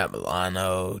 Matt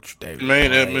Milano,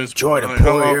 Tremaine Edmonds, Jordan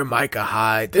Poyer, Micah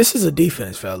Hyde. This is a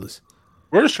defense, fellas.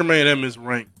 Where's Tremaine Edmonds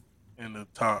ranked in the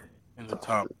top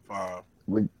 5?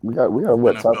 We got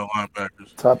what NFL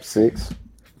linebackers? Top 6.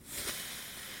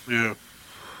 Yeah.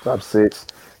 Top 6.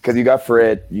 Because you got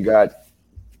Fred, you got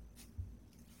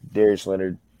Darius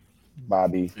Leonard,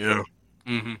 Bobby. Yeah.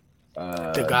 Mm-hmm.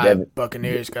 The guy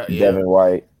Buccaneers got Devin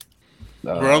White.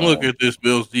 Bro, I look at this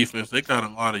Bills defense. They got a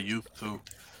lot of youth too.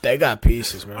 They got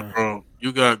pieces, man. Bro,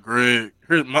 you got Greg.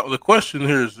 The question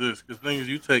here is this, because thing is,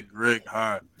 you take Greg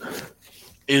high.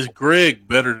 Is Greg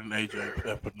better than AJ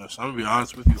Epinesa? I'm gonna be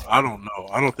honest with you. I don't know.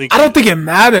 I don't think it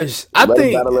matters. I Let him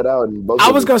think battle it out. And both I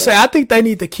of was them gonna say fine. I think they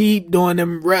need to keep doing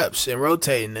them reps and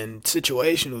rotating and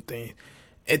situational things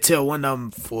until one of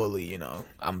them fully,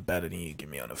 I'm better than you. Get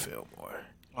me on the field more.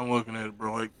 I'm looking at it,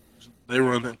 bro. Like they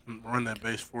run that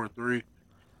base 4-3. If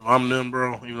I'm them,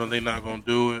 bro, even though they're not gonna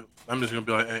do it, I'm just gonna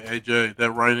be like, hey, AJ,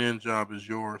 that right end job is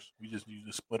yours. You just need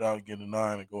to split out, get a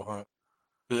 9, and go hunt.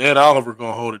 Because Ed Oliver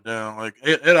gonna hold it down. Like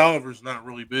Ed Oliver's not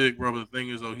really big, bro. But the thing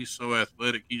is, though, he's so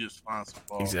athletic, he just finds the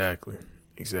ball. Exactly.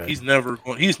 He's never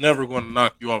going to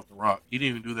knock you off the rock. He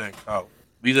didn't even do that in college.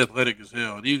 He's athletic as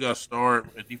hell. You got Star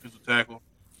at defensive tackle,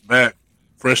 back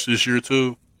fresh this year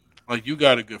too. Like you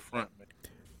got a good front, man.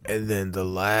 And then the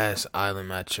last island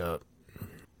matchup,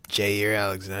 Jair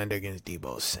Alexander against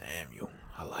Debo Samuel.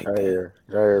 I like that.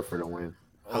 Jair for the win.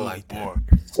 I like that.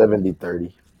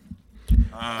 70-30.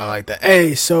 I like that.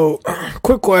 Hey, so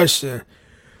quick question.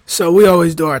 So we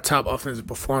always do our top offensive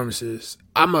performances.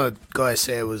 I'm gonna go ahead and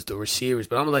say it was the receivers,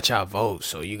 but I'm gonna let y'all vote.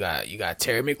 So you got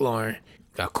Terry McLaurin,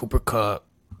 you got Cooper Kupp,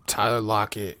 Tyler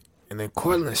Lockett, and then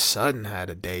Cortland Sutton had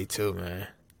a day too, man.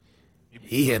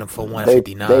 He hit him for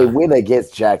 159. They win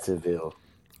against Jacksonville.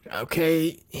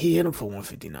 Okay, he hit him for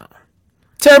 159.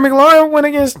 Terry McLaurin went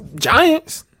against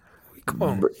Giants. Come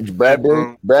on.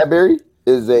 Bradbury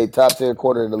is a top 10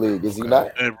 corner in the league. Is he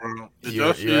not? Hey, bro. You're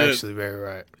actually very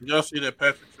right. Did y'all see that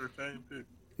Patrick Surtain pick?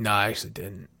 No, I actually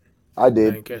didn't. I I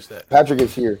did. didn't catch that. Patrick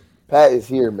is here. Pat is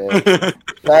here, man.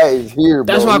 Pat is here,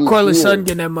 bro. That's why He's Cortland here. Sutton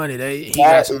getting that money. He Pat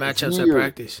got some is matchups at here.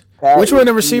 practice. Pat Which one of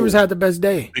the is receivers here. had the best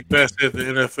day? Big Pat said the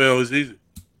NFL is easy.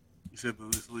 He said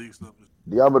this league stuff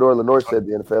Diamador Lenore said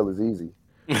the NFL is easy.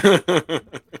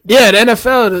 is. Yeah, the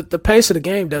NFL, the pace of the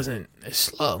game it's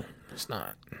slow. It's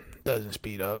not. It doesn't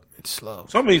speed up. It's slow.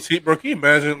 Some of these, bro, can you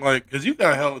imagine, like, because you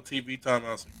got hella TV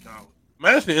timeouts in college.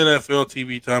 Imagine the NFL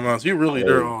TV timeouts. You're really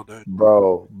there all day.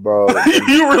 Bro.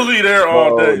 You're really there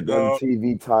all day, them dog.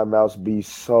 TV timeouts be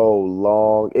so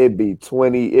long. It'd be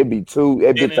 20. It'd be 2.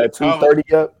 It'd be And in that college-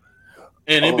 2:30 up.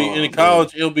 And it'd be in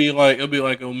college, it'll be like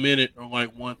a minute or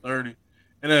like 1:30.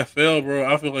 NFL,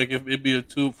 bro, I feel like if it'd be a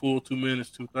full 2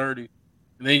 minutes, 2:30,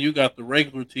 and then you got the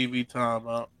regular TV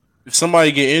timeout. If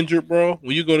somebody get injured, bro,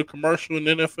 when you go to commercial in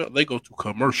the NFL, they go to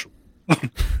commercial.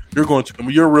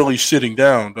 You're really sitting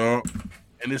down, dog.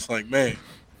 And it's like, man,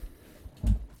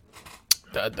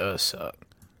 That does suck.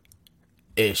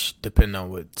 Ish, depending on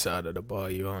what side of the ball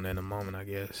you're on in a moment, I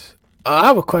guess. I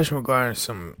have a question regarding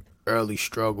some early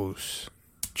struggles,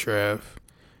 Trev.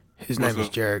 His name is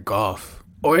Jared Goff.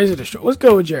 Or is it a struggle? What's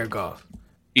good with Jared Goff?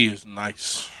 he is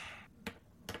nice.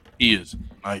 He is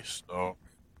nice, dog.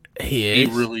 He He is.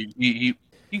 really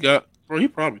he got, bro. He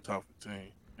probably top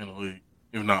 15 in the league,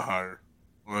 if not higher.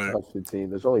 Like Top 15.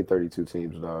 There's only 32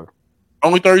 teams, dog.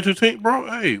 only 32 teams, bro.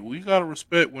 Hey, we gotta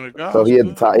respect when a guy. So he had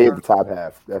the top. He had the top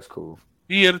half. That's cool.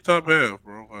 He had the top half,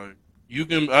 bro. Like you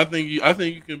can, I think you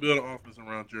can build an offense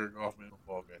around Jared Goff in a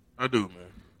football game. I do, man.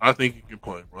 I think he can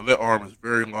play, bro. That arm is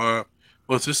very live.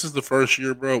 Plus, this is the first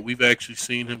year, bro. We've actually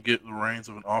seen him get the reins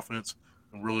of an offense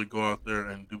and really go out there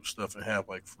and do stuff and have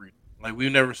like freedom. Like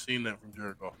we've never seen that from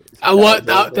Jared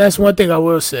Goff. That's one thing I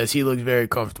will say is he looks very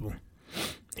comfortable.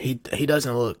 He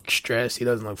doesn't look stressed. He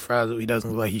doesn't look frazzled. He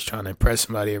doesn't look like he's trying to impress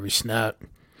somebody every snap.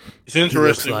 It's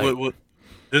interesting like- what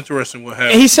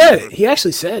happened. And he said it. He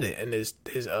actually said it in his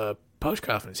post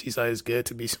conference. He's like, it's good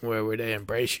to be somewhere where they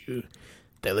embrace you,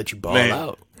 they let you ball Man.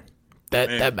 out.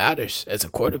 That matters as a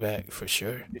quarterback for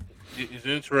sure. It's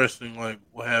interesting, like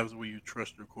what happens when you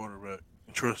trust your quarterback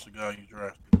and trust the guy you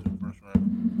drafted in the first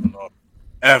round. You know,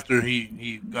 after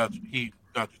he got you to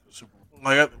the Super Bowl.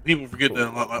 Like people forget that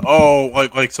a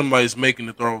lot. Like somebody's making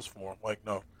the throws for him. Like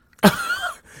no, that's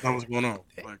what's going on.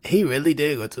 Like He really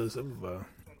did go to the Super Bowl I'm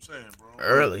saying, bro.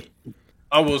 early.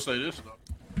 I will say this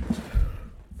though: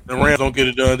 the Rams don't get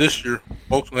it done this year.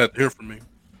 Folks will have to hear from me.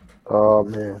 Oh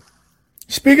man.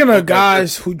 Speaking of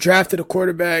guys who drafted a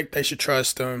quarterback, they should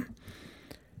trust him.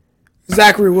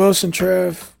 Zachary Wilson,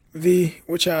 Trev, V.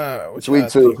 Which It's week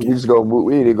 2. We just go.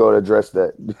 We need to go to address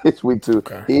that. It's week 2.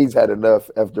 Okay. He's had enough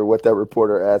after what that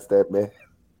reporter asked that man.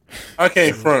 I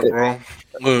can't front, bro.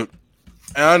 Look,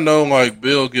 and I know like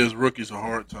Bill gives rookies a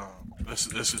hard time. That's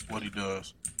just what he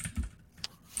does.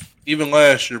 Even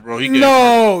last year, bro, he gave.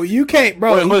 No, you can't,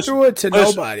 bro. Wait, He listen, threw it to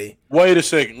listen. nobody. Wait a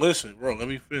second. Listen, bro. Let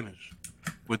me finish.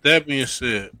 With that being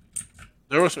said,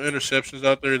 there were some interceptions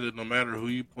out there that no matter who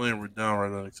you playing were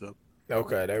downright unacceptable.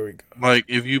 Okay, there we go. Like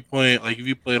if you played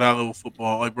high level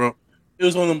football, like bro, it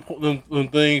was one of them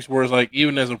things where it's like,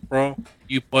 even as a pro,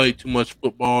 you played too much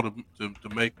football to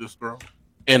make this throw,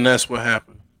 and that's what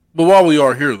happened. But while we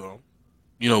are here, though,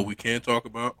 we can talk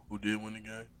about who did win the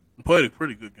game. We played a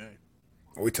pretty good game.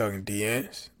 Are we talking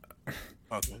DNs?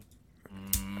 Okay.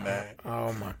 Mac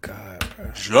Oh my God,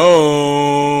 bro. Jones.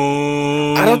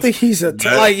 I don't think he's a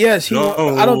yes.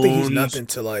 I don't think he's Jones. nothing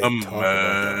to talk about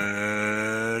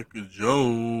that. Mac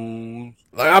Jones.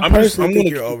 I personally think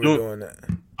you're overdoing that.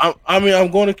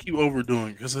 I'm going to keep overdoing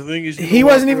it because the thing is, he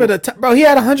wasn't even bro. He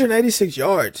had 186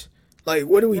 yards. Like,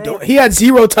 what are we doing? He had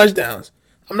 0 touchdowns.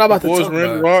 I'm not about to talk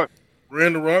about it.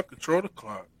 Ran the rock, control the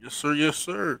clock. Yes, sir. Yes,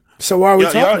 sir. So why are we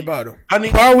talking about him?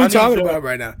 Why are we talking about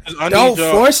right now? Don't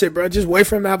force it, bro. Just wait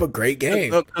for him to have a great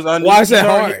game. Why is that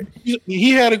hard?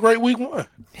 He had a great week 1.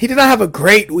 He did not have a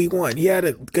great week 1. He had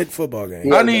a good football game.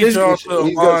 He's gonna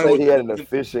say he had an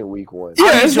efficient week 1.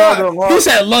 Yeah, it's not. He's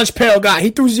that lunch pail guy. He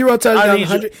threw 0 touchdowns,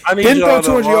 didn't throw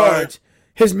 200 yards.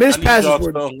 His missed passes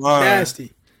were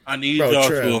nasty. I need y'all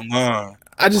to align.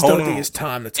 I just don't think it's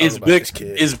time to talk about this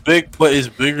kid. It's big, but it's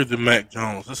bigger than Mac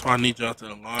Jones. That's why I need y'all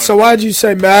to align. So why did you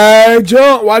say Mac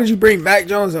Jones? Why did you bring Mac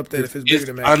Jones up there if it's bigger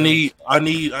than Mac Jones? I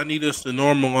need us to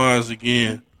normalize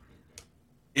again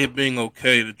it being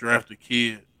okay to draft a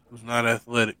kid who's not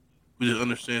athletic, who just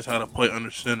understands how to play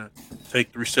under center,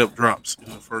 take 3-step drops in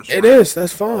the first round. It is.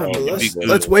 That's fine. But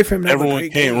let's wait for him to have a Everyone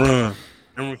great can't game. run.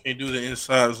 Everyone can't do the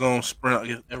inside zone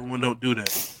sprint. Everyone don't do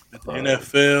that. At the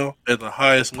NFL, at the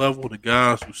highest level, the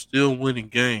guys who still winning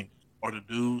games are the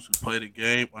dudes who play the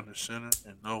game under center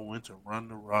and know when to run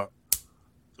the rock.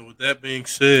 So with that being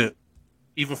said,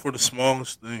 even for the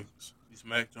smallest things, these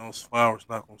Mac Jones flowers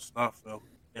not going to stop, fella.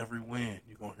 Every win,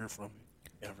 you're going to hear from me.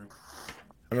 Every win.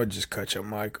 I'm going to just cut your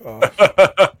mic off.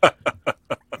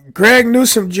 Greg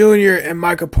Newsome Jr. and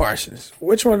Micah Parsons.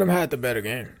 Which one of them had the better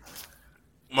game?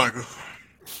 Michael.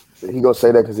 He gonna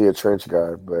say that because he a trench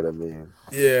guy, but I mean,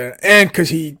 yeah, and because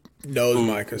he knows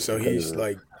Micah, so he's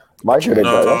like, Micah, that's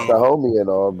the homie and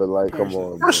all, but like, come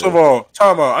on. First of all,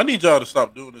 time out. I need y'all to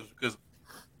stop doing this because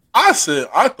I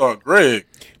thought Greg.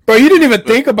 Bro, you didn't even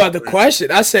think about the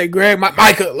question. I said Greg,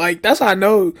 Micah, like that's how I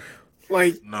know.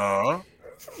 Like, nah,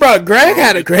 bro, Greg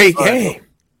had a great game.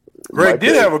 Greg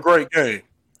did have a great game.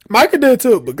 Micah did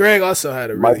too, but Greg also had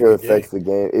a really Micah good affects game. the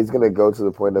game. It's going to go to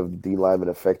the point of D lineman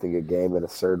affecting a game in a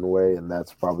certain way, and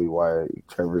that's probably why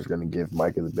Trevor's going to give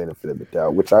Micah the benefit of the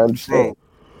doubt, which I understand.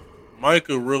 Bro,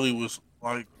 Micah really was,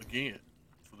 like, again,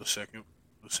 for the second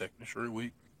straight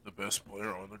week, the best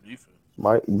player on their defense.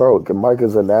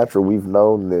 Micah's a natural. We've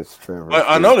known this, Trevor.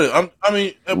 I know that.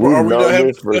 We've known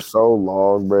this for so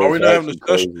long, bro. Are we not having a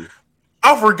discussion?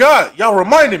 I forgot. Y'all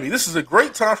reminded me. This is a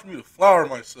great time for me to flower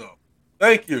myself.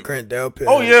 Thank you. Grant Delpit.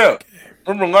 Oh, yeah.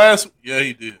 Remember last? Yeah,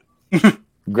 he did.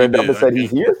 Grant Delpit said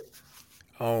he's here?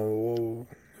 Oh,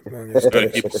 I Gotta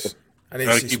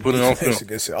keep putting on film.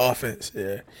 Against the offense,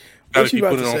 yeah. Gotta What you keep about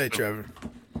putting to on say, film. Trevor?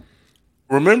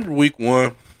 Remember week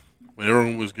 1 when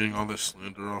everyone was getting all this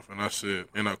slender off, and I said,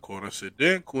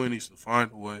 Dan Quinn needs to find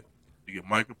a way to get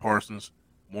Micah Parsons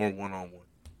more one-on-one.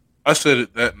 I said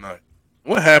it that night.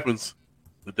 What happens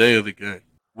the day of the game?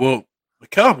 Well, the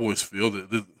Cowboys feel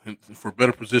that for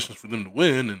better positions for them to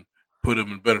win and put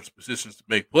them in better positions to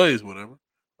make plays, whatever,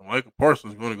 Micah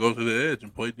Parsons is going to go to the edge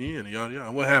and play the end, yada, yada.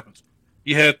 And what happens?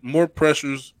 He had more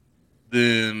pressures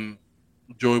than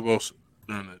Joey Bosa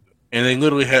during that day. And they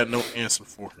literally had no answer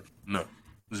for him. No.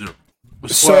 0.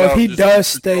 So if he does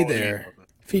stay there,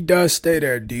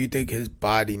 do you think his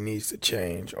body needs to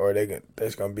change, or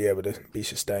that's going to be able to be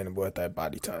sustainable at that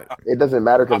body type? It doesn't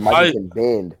matter because Micah can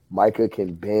bend. Micah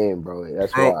can bend, bro.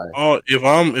 That's why.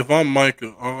 If I'm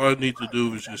Micah, all I need to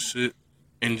do is just sit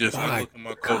and just look at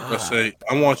my coach. I say,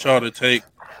 I want y'all to take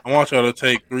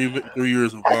 3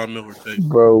 years of Von Miller tape.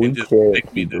 Bro, we and just can't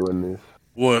take me keep doing this.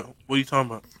 What are you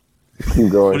talking about?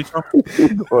 Keep going. What are you talking about?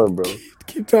 Keep going, bro.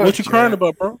 Keep talking. What you crying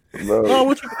about, bro? Bro. No,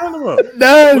 what you crying about?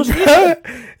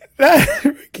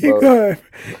 Keep going.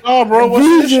 Oh, bro, what's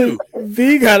the issue?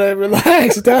 V gotta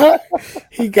relax, dog.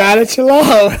 He gotta chill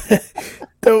out.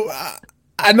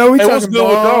 I know we talking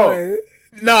about.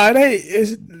 No, it ain't.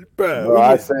 It's bro.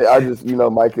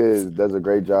 Micah does a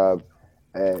great job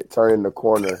at turning the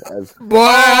corner.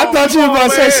 I thought you were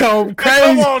about to say something crazy.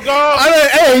 Come on, dog.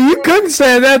 Hey, you couldn't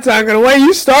say that talking the way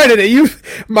you started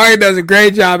it. Micah does a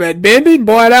great job at bending.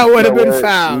 Boy, that would have been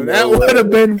foul. That would have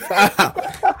been foul.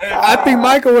 I think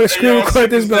Michael would have screamed y'all across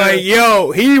this, see be this like,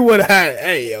 "Yo, he would have had,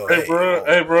 hey, bro,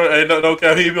 hey, no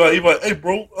cap. He'd be like, hey,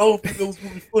 bro, I don't think that was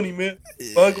really funny, man.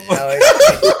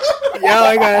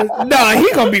 Y'all guys, no,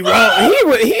 he gonna be rolling.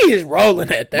 He is rolling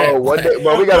at that. Bro, one day,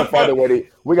 bro, we gotta find a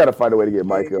way to get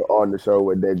Micah on the show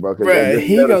one day, bro. Bro,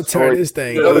 he gonna turn this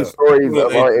thing You know the up. stories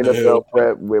of our NFL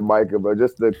prep with Micah, bro.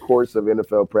 Just the course of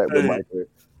NFL prep with Micah.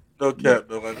 No cap,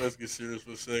 though. Like, let's get serious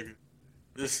for a second.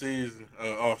 This season,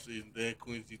 off season, Dan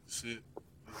Quinn needs to sit,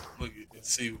 look at and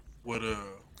see what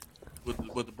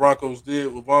the Broncos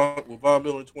did with Von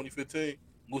Miller in 2015.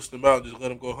 Loosen him out, just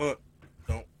let him go hunt.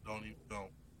 Don't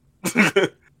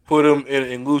put him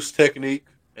in loose technique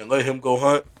and let him go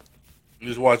hunt. And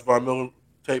just watch Von Miller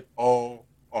tape all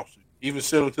offseason. Even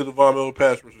send him to the Von Miller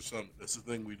pass rush or something. That's the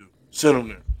thing we do. Send him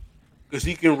there because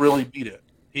he can really be that.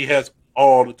 He has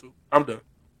all the tools. I'm done.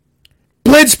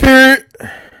 Blitz period.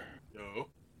 Yo.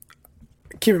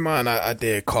 Keep in mind, I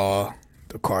did call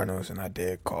the Cardinals and I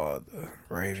did call the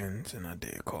Ravens and I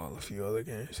did call a few other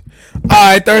games.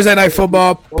 All right, Thursday night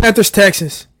football. Panthers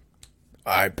Texans.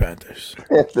 All right, Panthers.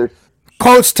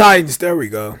 Colts Titans. There we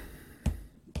go.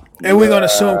 And we're gonna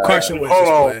assume Carson Wentz is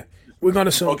playing. We're gonna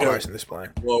assume Carson is playing.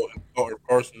 Well,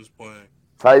 Carson is playing.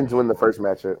 Titans win the first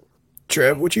matchup.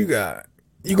 Trev, what you got?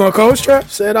 You gonna coach,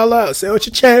 Trev? Say it out loud. Say it with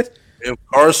your chest. If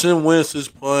Carson Wentz is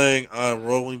playing, I'm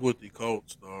rolling with the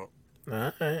Colts, dog.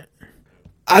 All right.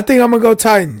 I think I'm gonna go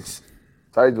Titans.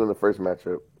 Titans win the first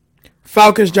matchup.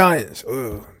 Falcons Giants.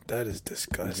 Ooh, that is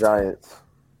disgusting. Giants.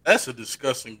 That's a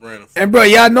disgusting brand of football. And bro,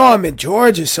 y'all know I'm in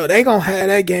Georgia, so they gonna have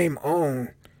that game on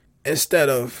instead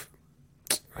of.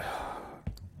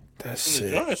 That's the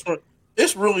it. Giants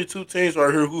it's really two teams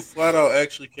right here who flat out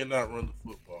actually cannot run the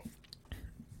football.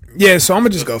 Yeah, so I'm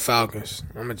gonna just go Falcons.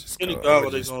 I'm gonna just Any go.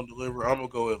 dollar they're gonna deliver, I'm gonna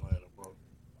go Atlanta, bro.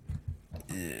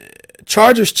 Yeah,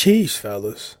 Chargers Chiefs,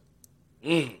 fellas.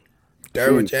 Mm.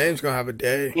 Derwin James gonna have a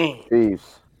day.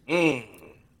 Chiefs.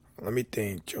 Let me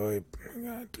think, Joy. We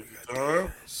got You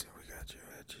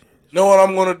know what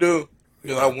I'm gonna do?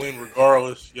 Because I win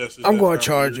regardless. Yes, I'm going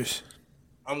Chargers.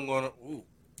 I'm gonna. Ooh.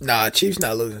 Nah, Chiefs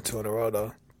not losing 2 in a row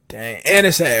though. Dang, and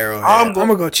it's an Arrowhead. I'm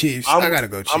gonna go Chiefs. I gotta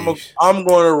go Chiefs. I'm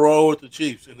going to roll with the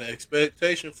Chiefs, and the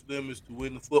expectation for them is to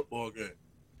win the football game.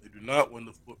 They do not win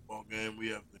the football game. We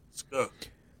have to discuss.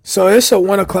 So it's a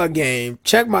 1:00 game.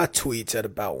 Check my tweets at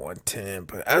about 1:10.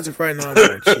 But as of right now, I'm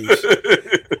going Chiefs.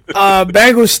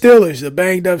 Bengals Steelers. The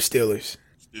banged up Steelers.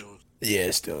 Yeah,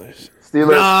 Steelers.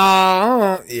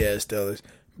 No, yeah, Steelers.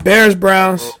 Bears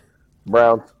Browns.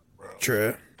 Browns.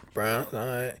 True. Browns. All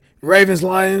right. Ravens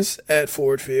Lions at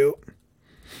Ford Field.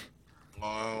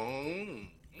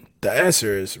 The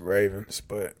answer is Ravens,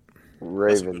 but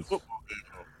Ravens.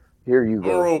 Here you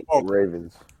go.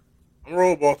 Ravens. I'm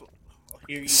rolling Baltimore.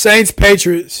 Saints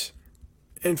Patriots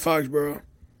in Foxborough.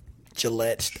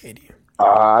 Gillette Stadium.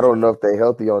 I don't know if they're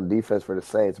healthy on defense for the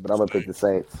Saints, but I'm gonna pick the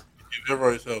Saints.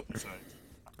 Everybody's healthy, Saints.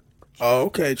 Oh,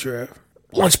 okay, Trev.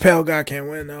 Once Pale guy can't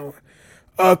win that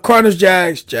one. Cardinals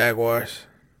Jaguars.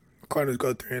 Cardinals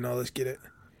go 3-0. Let's get it.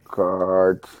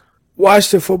 Cards. Watch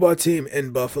the football team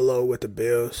in Buffalo with the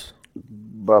Bills.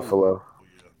 Buffalo.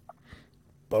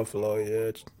 Buffalo,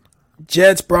 yeah.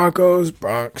 Jets Broncos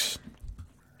Bronx.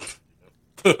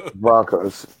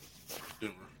 Broncos.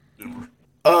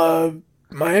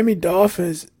 Miami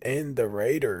Dolphins and the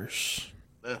Raiders.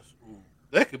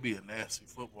 That could be a nasty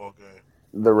football game.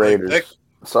 The Raiders.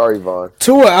 Sorry, Vaughn.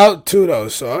 Tua out too though,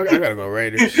 so I gotta go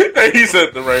Raiders. He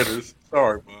said the Raiders.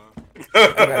 Sorry, Vaughn.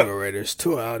 I gotta go Raiders.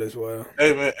 Tua out as well.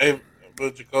 Hey man,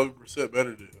 but Jacoby Brissett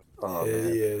better than him. Oh, yeah,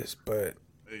 he is, but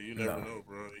hey, you never know,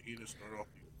 bro. He just start off.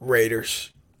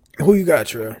 Raiders. Who you got,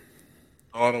 Trey?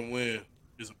 Autumn win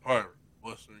is a pirate.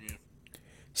 Western again.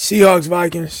 Seahawks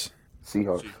Vikings.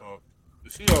 Seahawks. The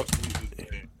Seahawks lose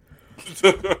this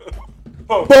game.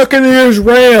 Buccaneers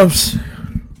Rams.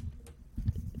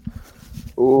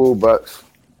 Ooh, Bucks.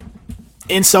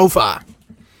 In SoFi.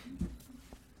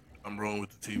 I'm rolling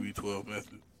with the TB12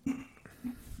 method.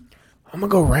 I'm gonna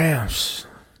go Rams.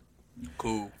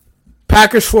 Cool.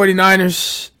 Packers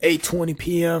 49ers, 8:20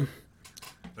 p.m.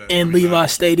 in Levi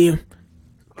Stadium.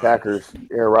 Packers.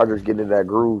 Aaron Rodgers getting in that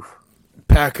groove.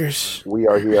 Packers. We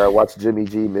are here. I watched Jimmy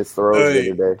G miss throws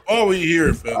the other day. Why we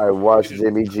here, fam? I watched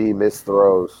Jimmy G miss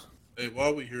throws. Hey,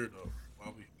 why we here though?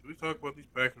 Can we talk about these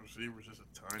Packers receivers? Just a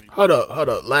tiny. Hold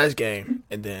up. Last game,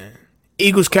 and then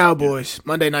Eagles Cowboys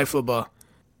Monday Night Football.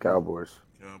 Cowboys,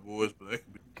 but that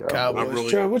could be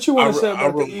Cowboys. Trey, what you want to say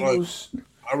about the Eagles?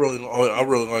 I really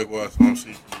like what I'm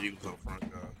seeing from the Eagles up front,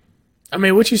 guys. I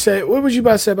mean, what was you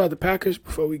about to say about the Packers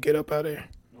before we get up out of here?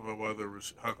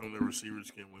 How come their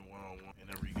receivers can win one-on-one in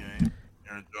every game?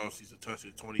 Aaron Jones needs to touch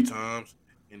it 20 times.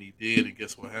 And he did, and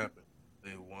guess what happened?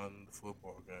 They won the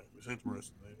football game. It's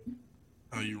interesting, man.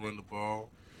 How you run the ball,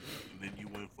 and then you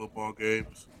win football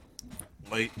games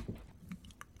late.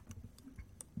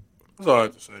 That's all I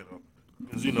have to say, though.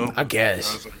 Because, I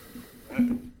guess.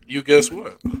 You guess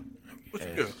what? What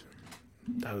you guess?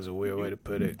 That was a weird way to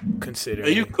put it, considering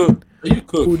Hey, you cook.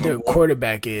 who the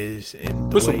quarterback is and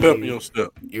the Put some way pep in your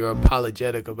step. you're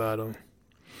apologetic about him.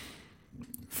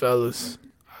 Fellas,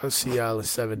 I'll see y'all in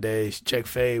 7 days. Check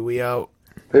fade. We out.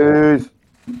 Peace.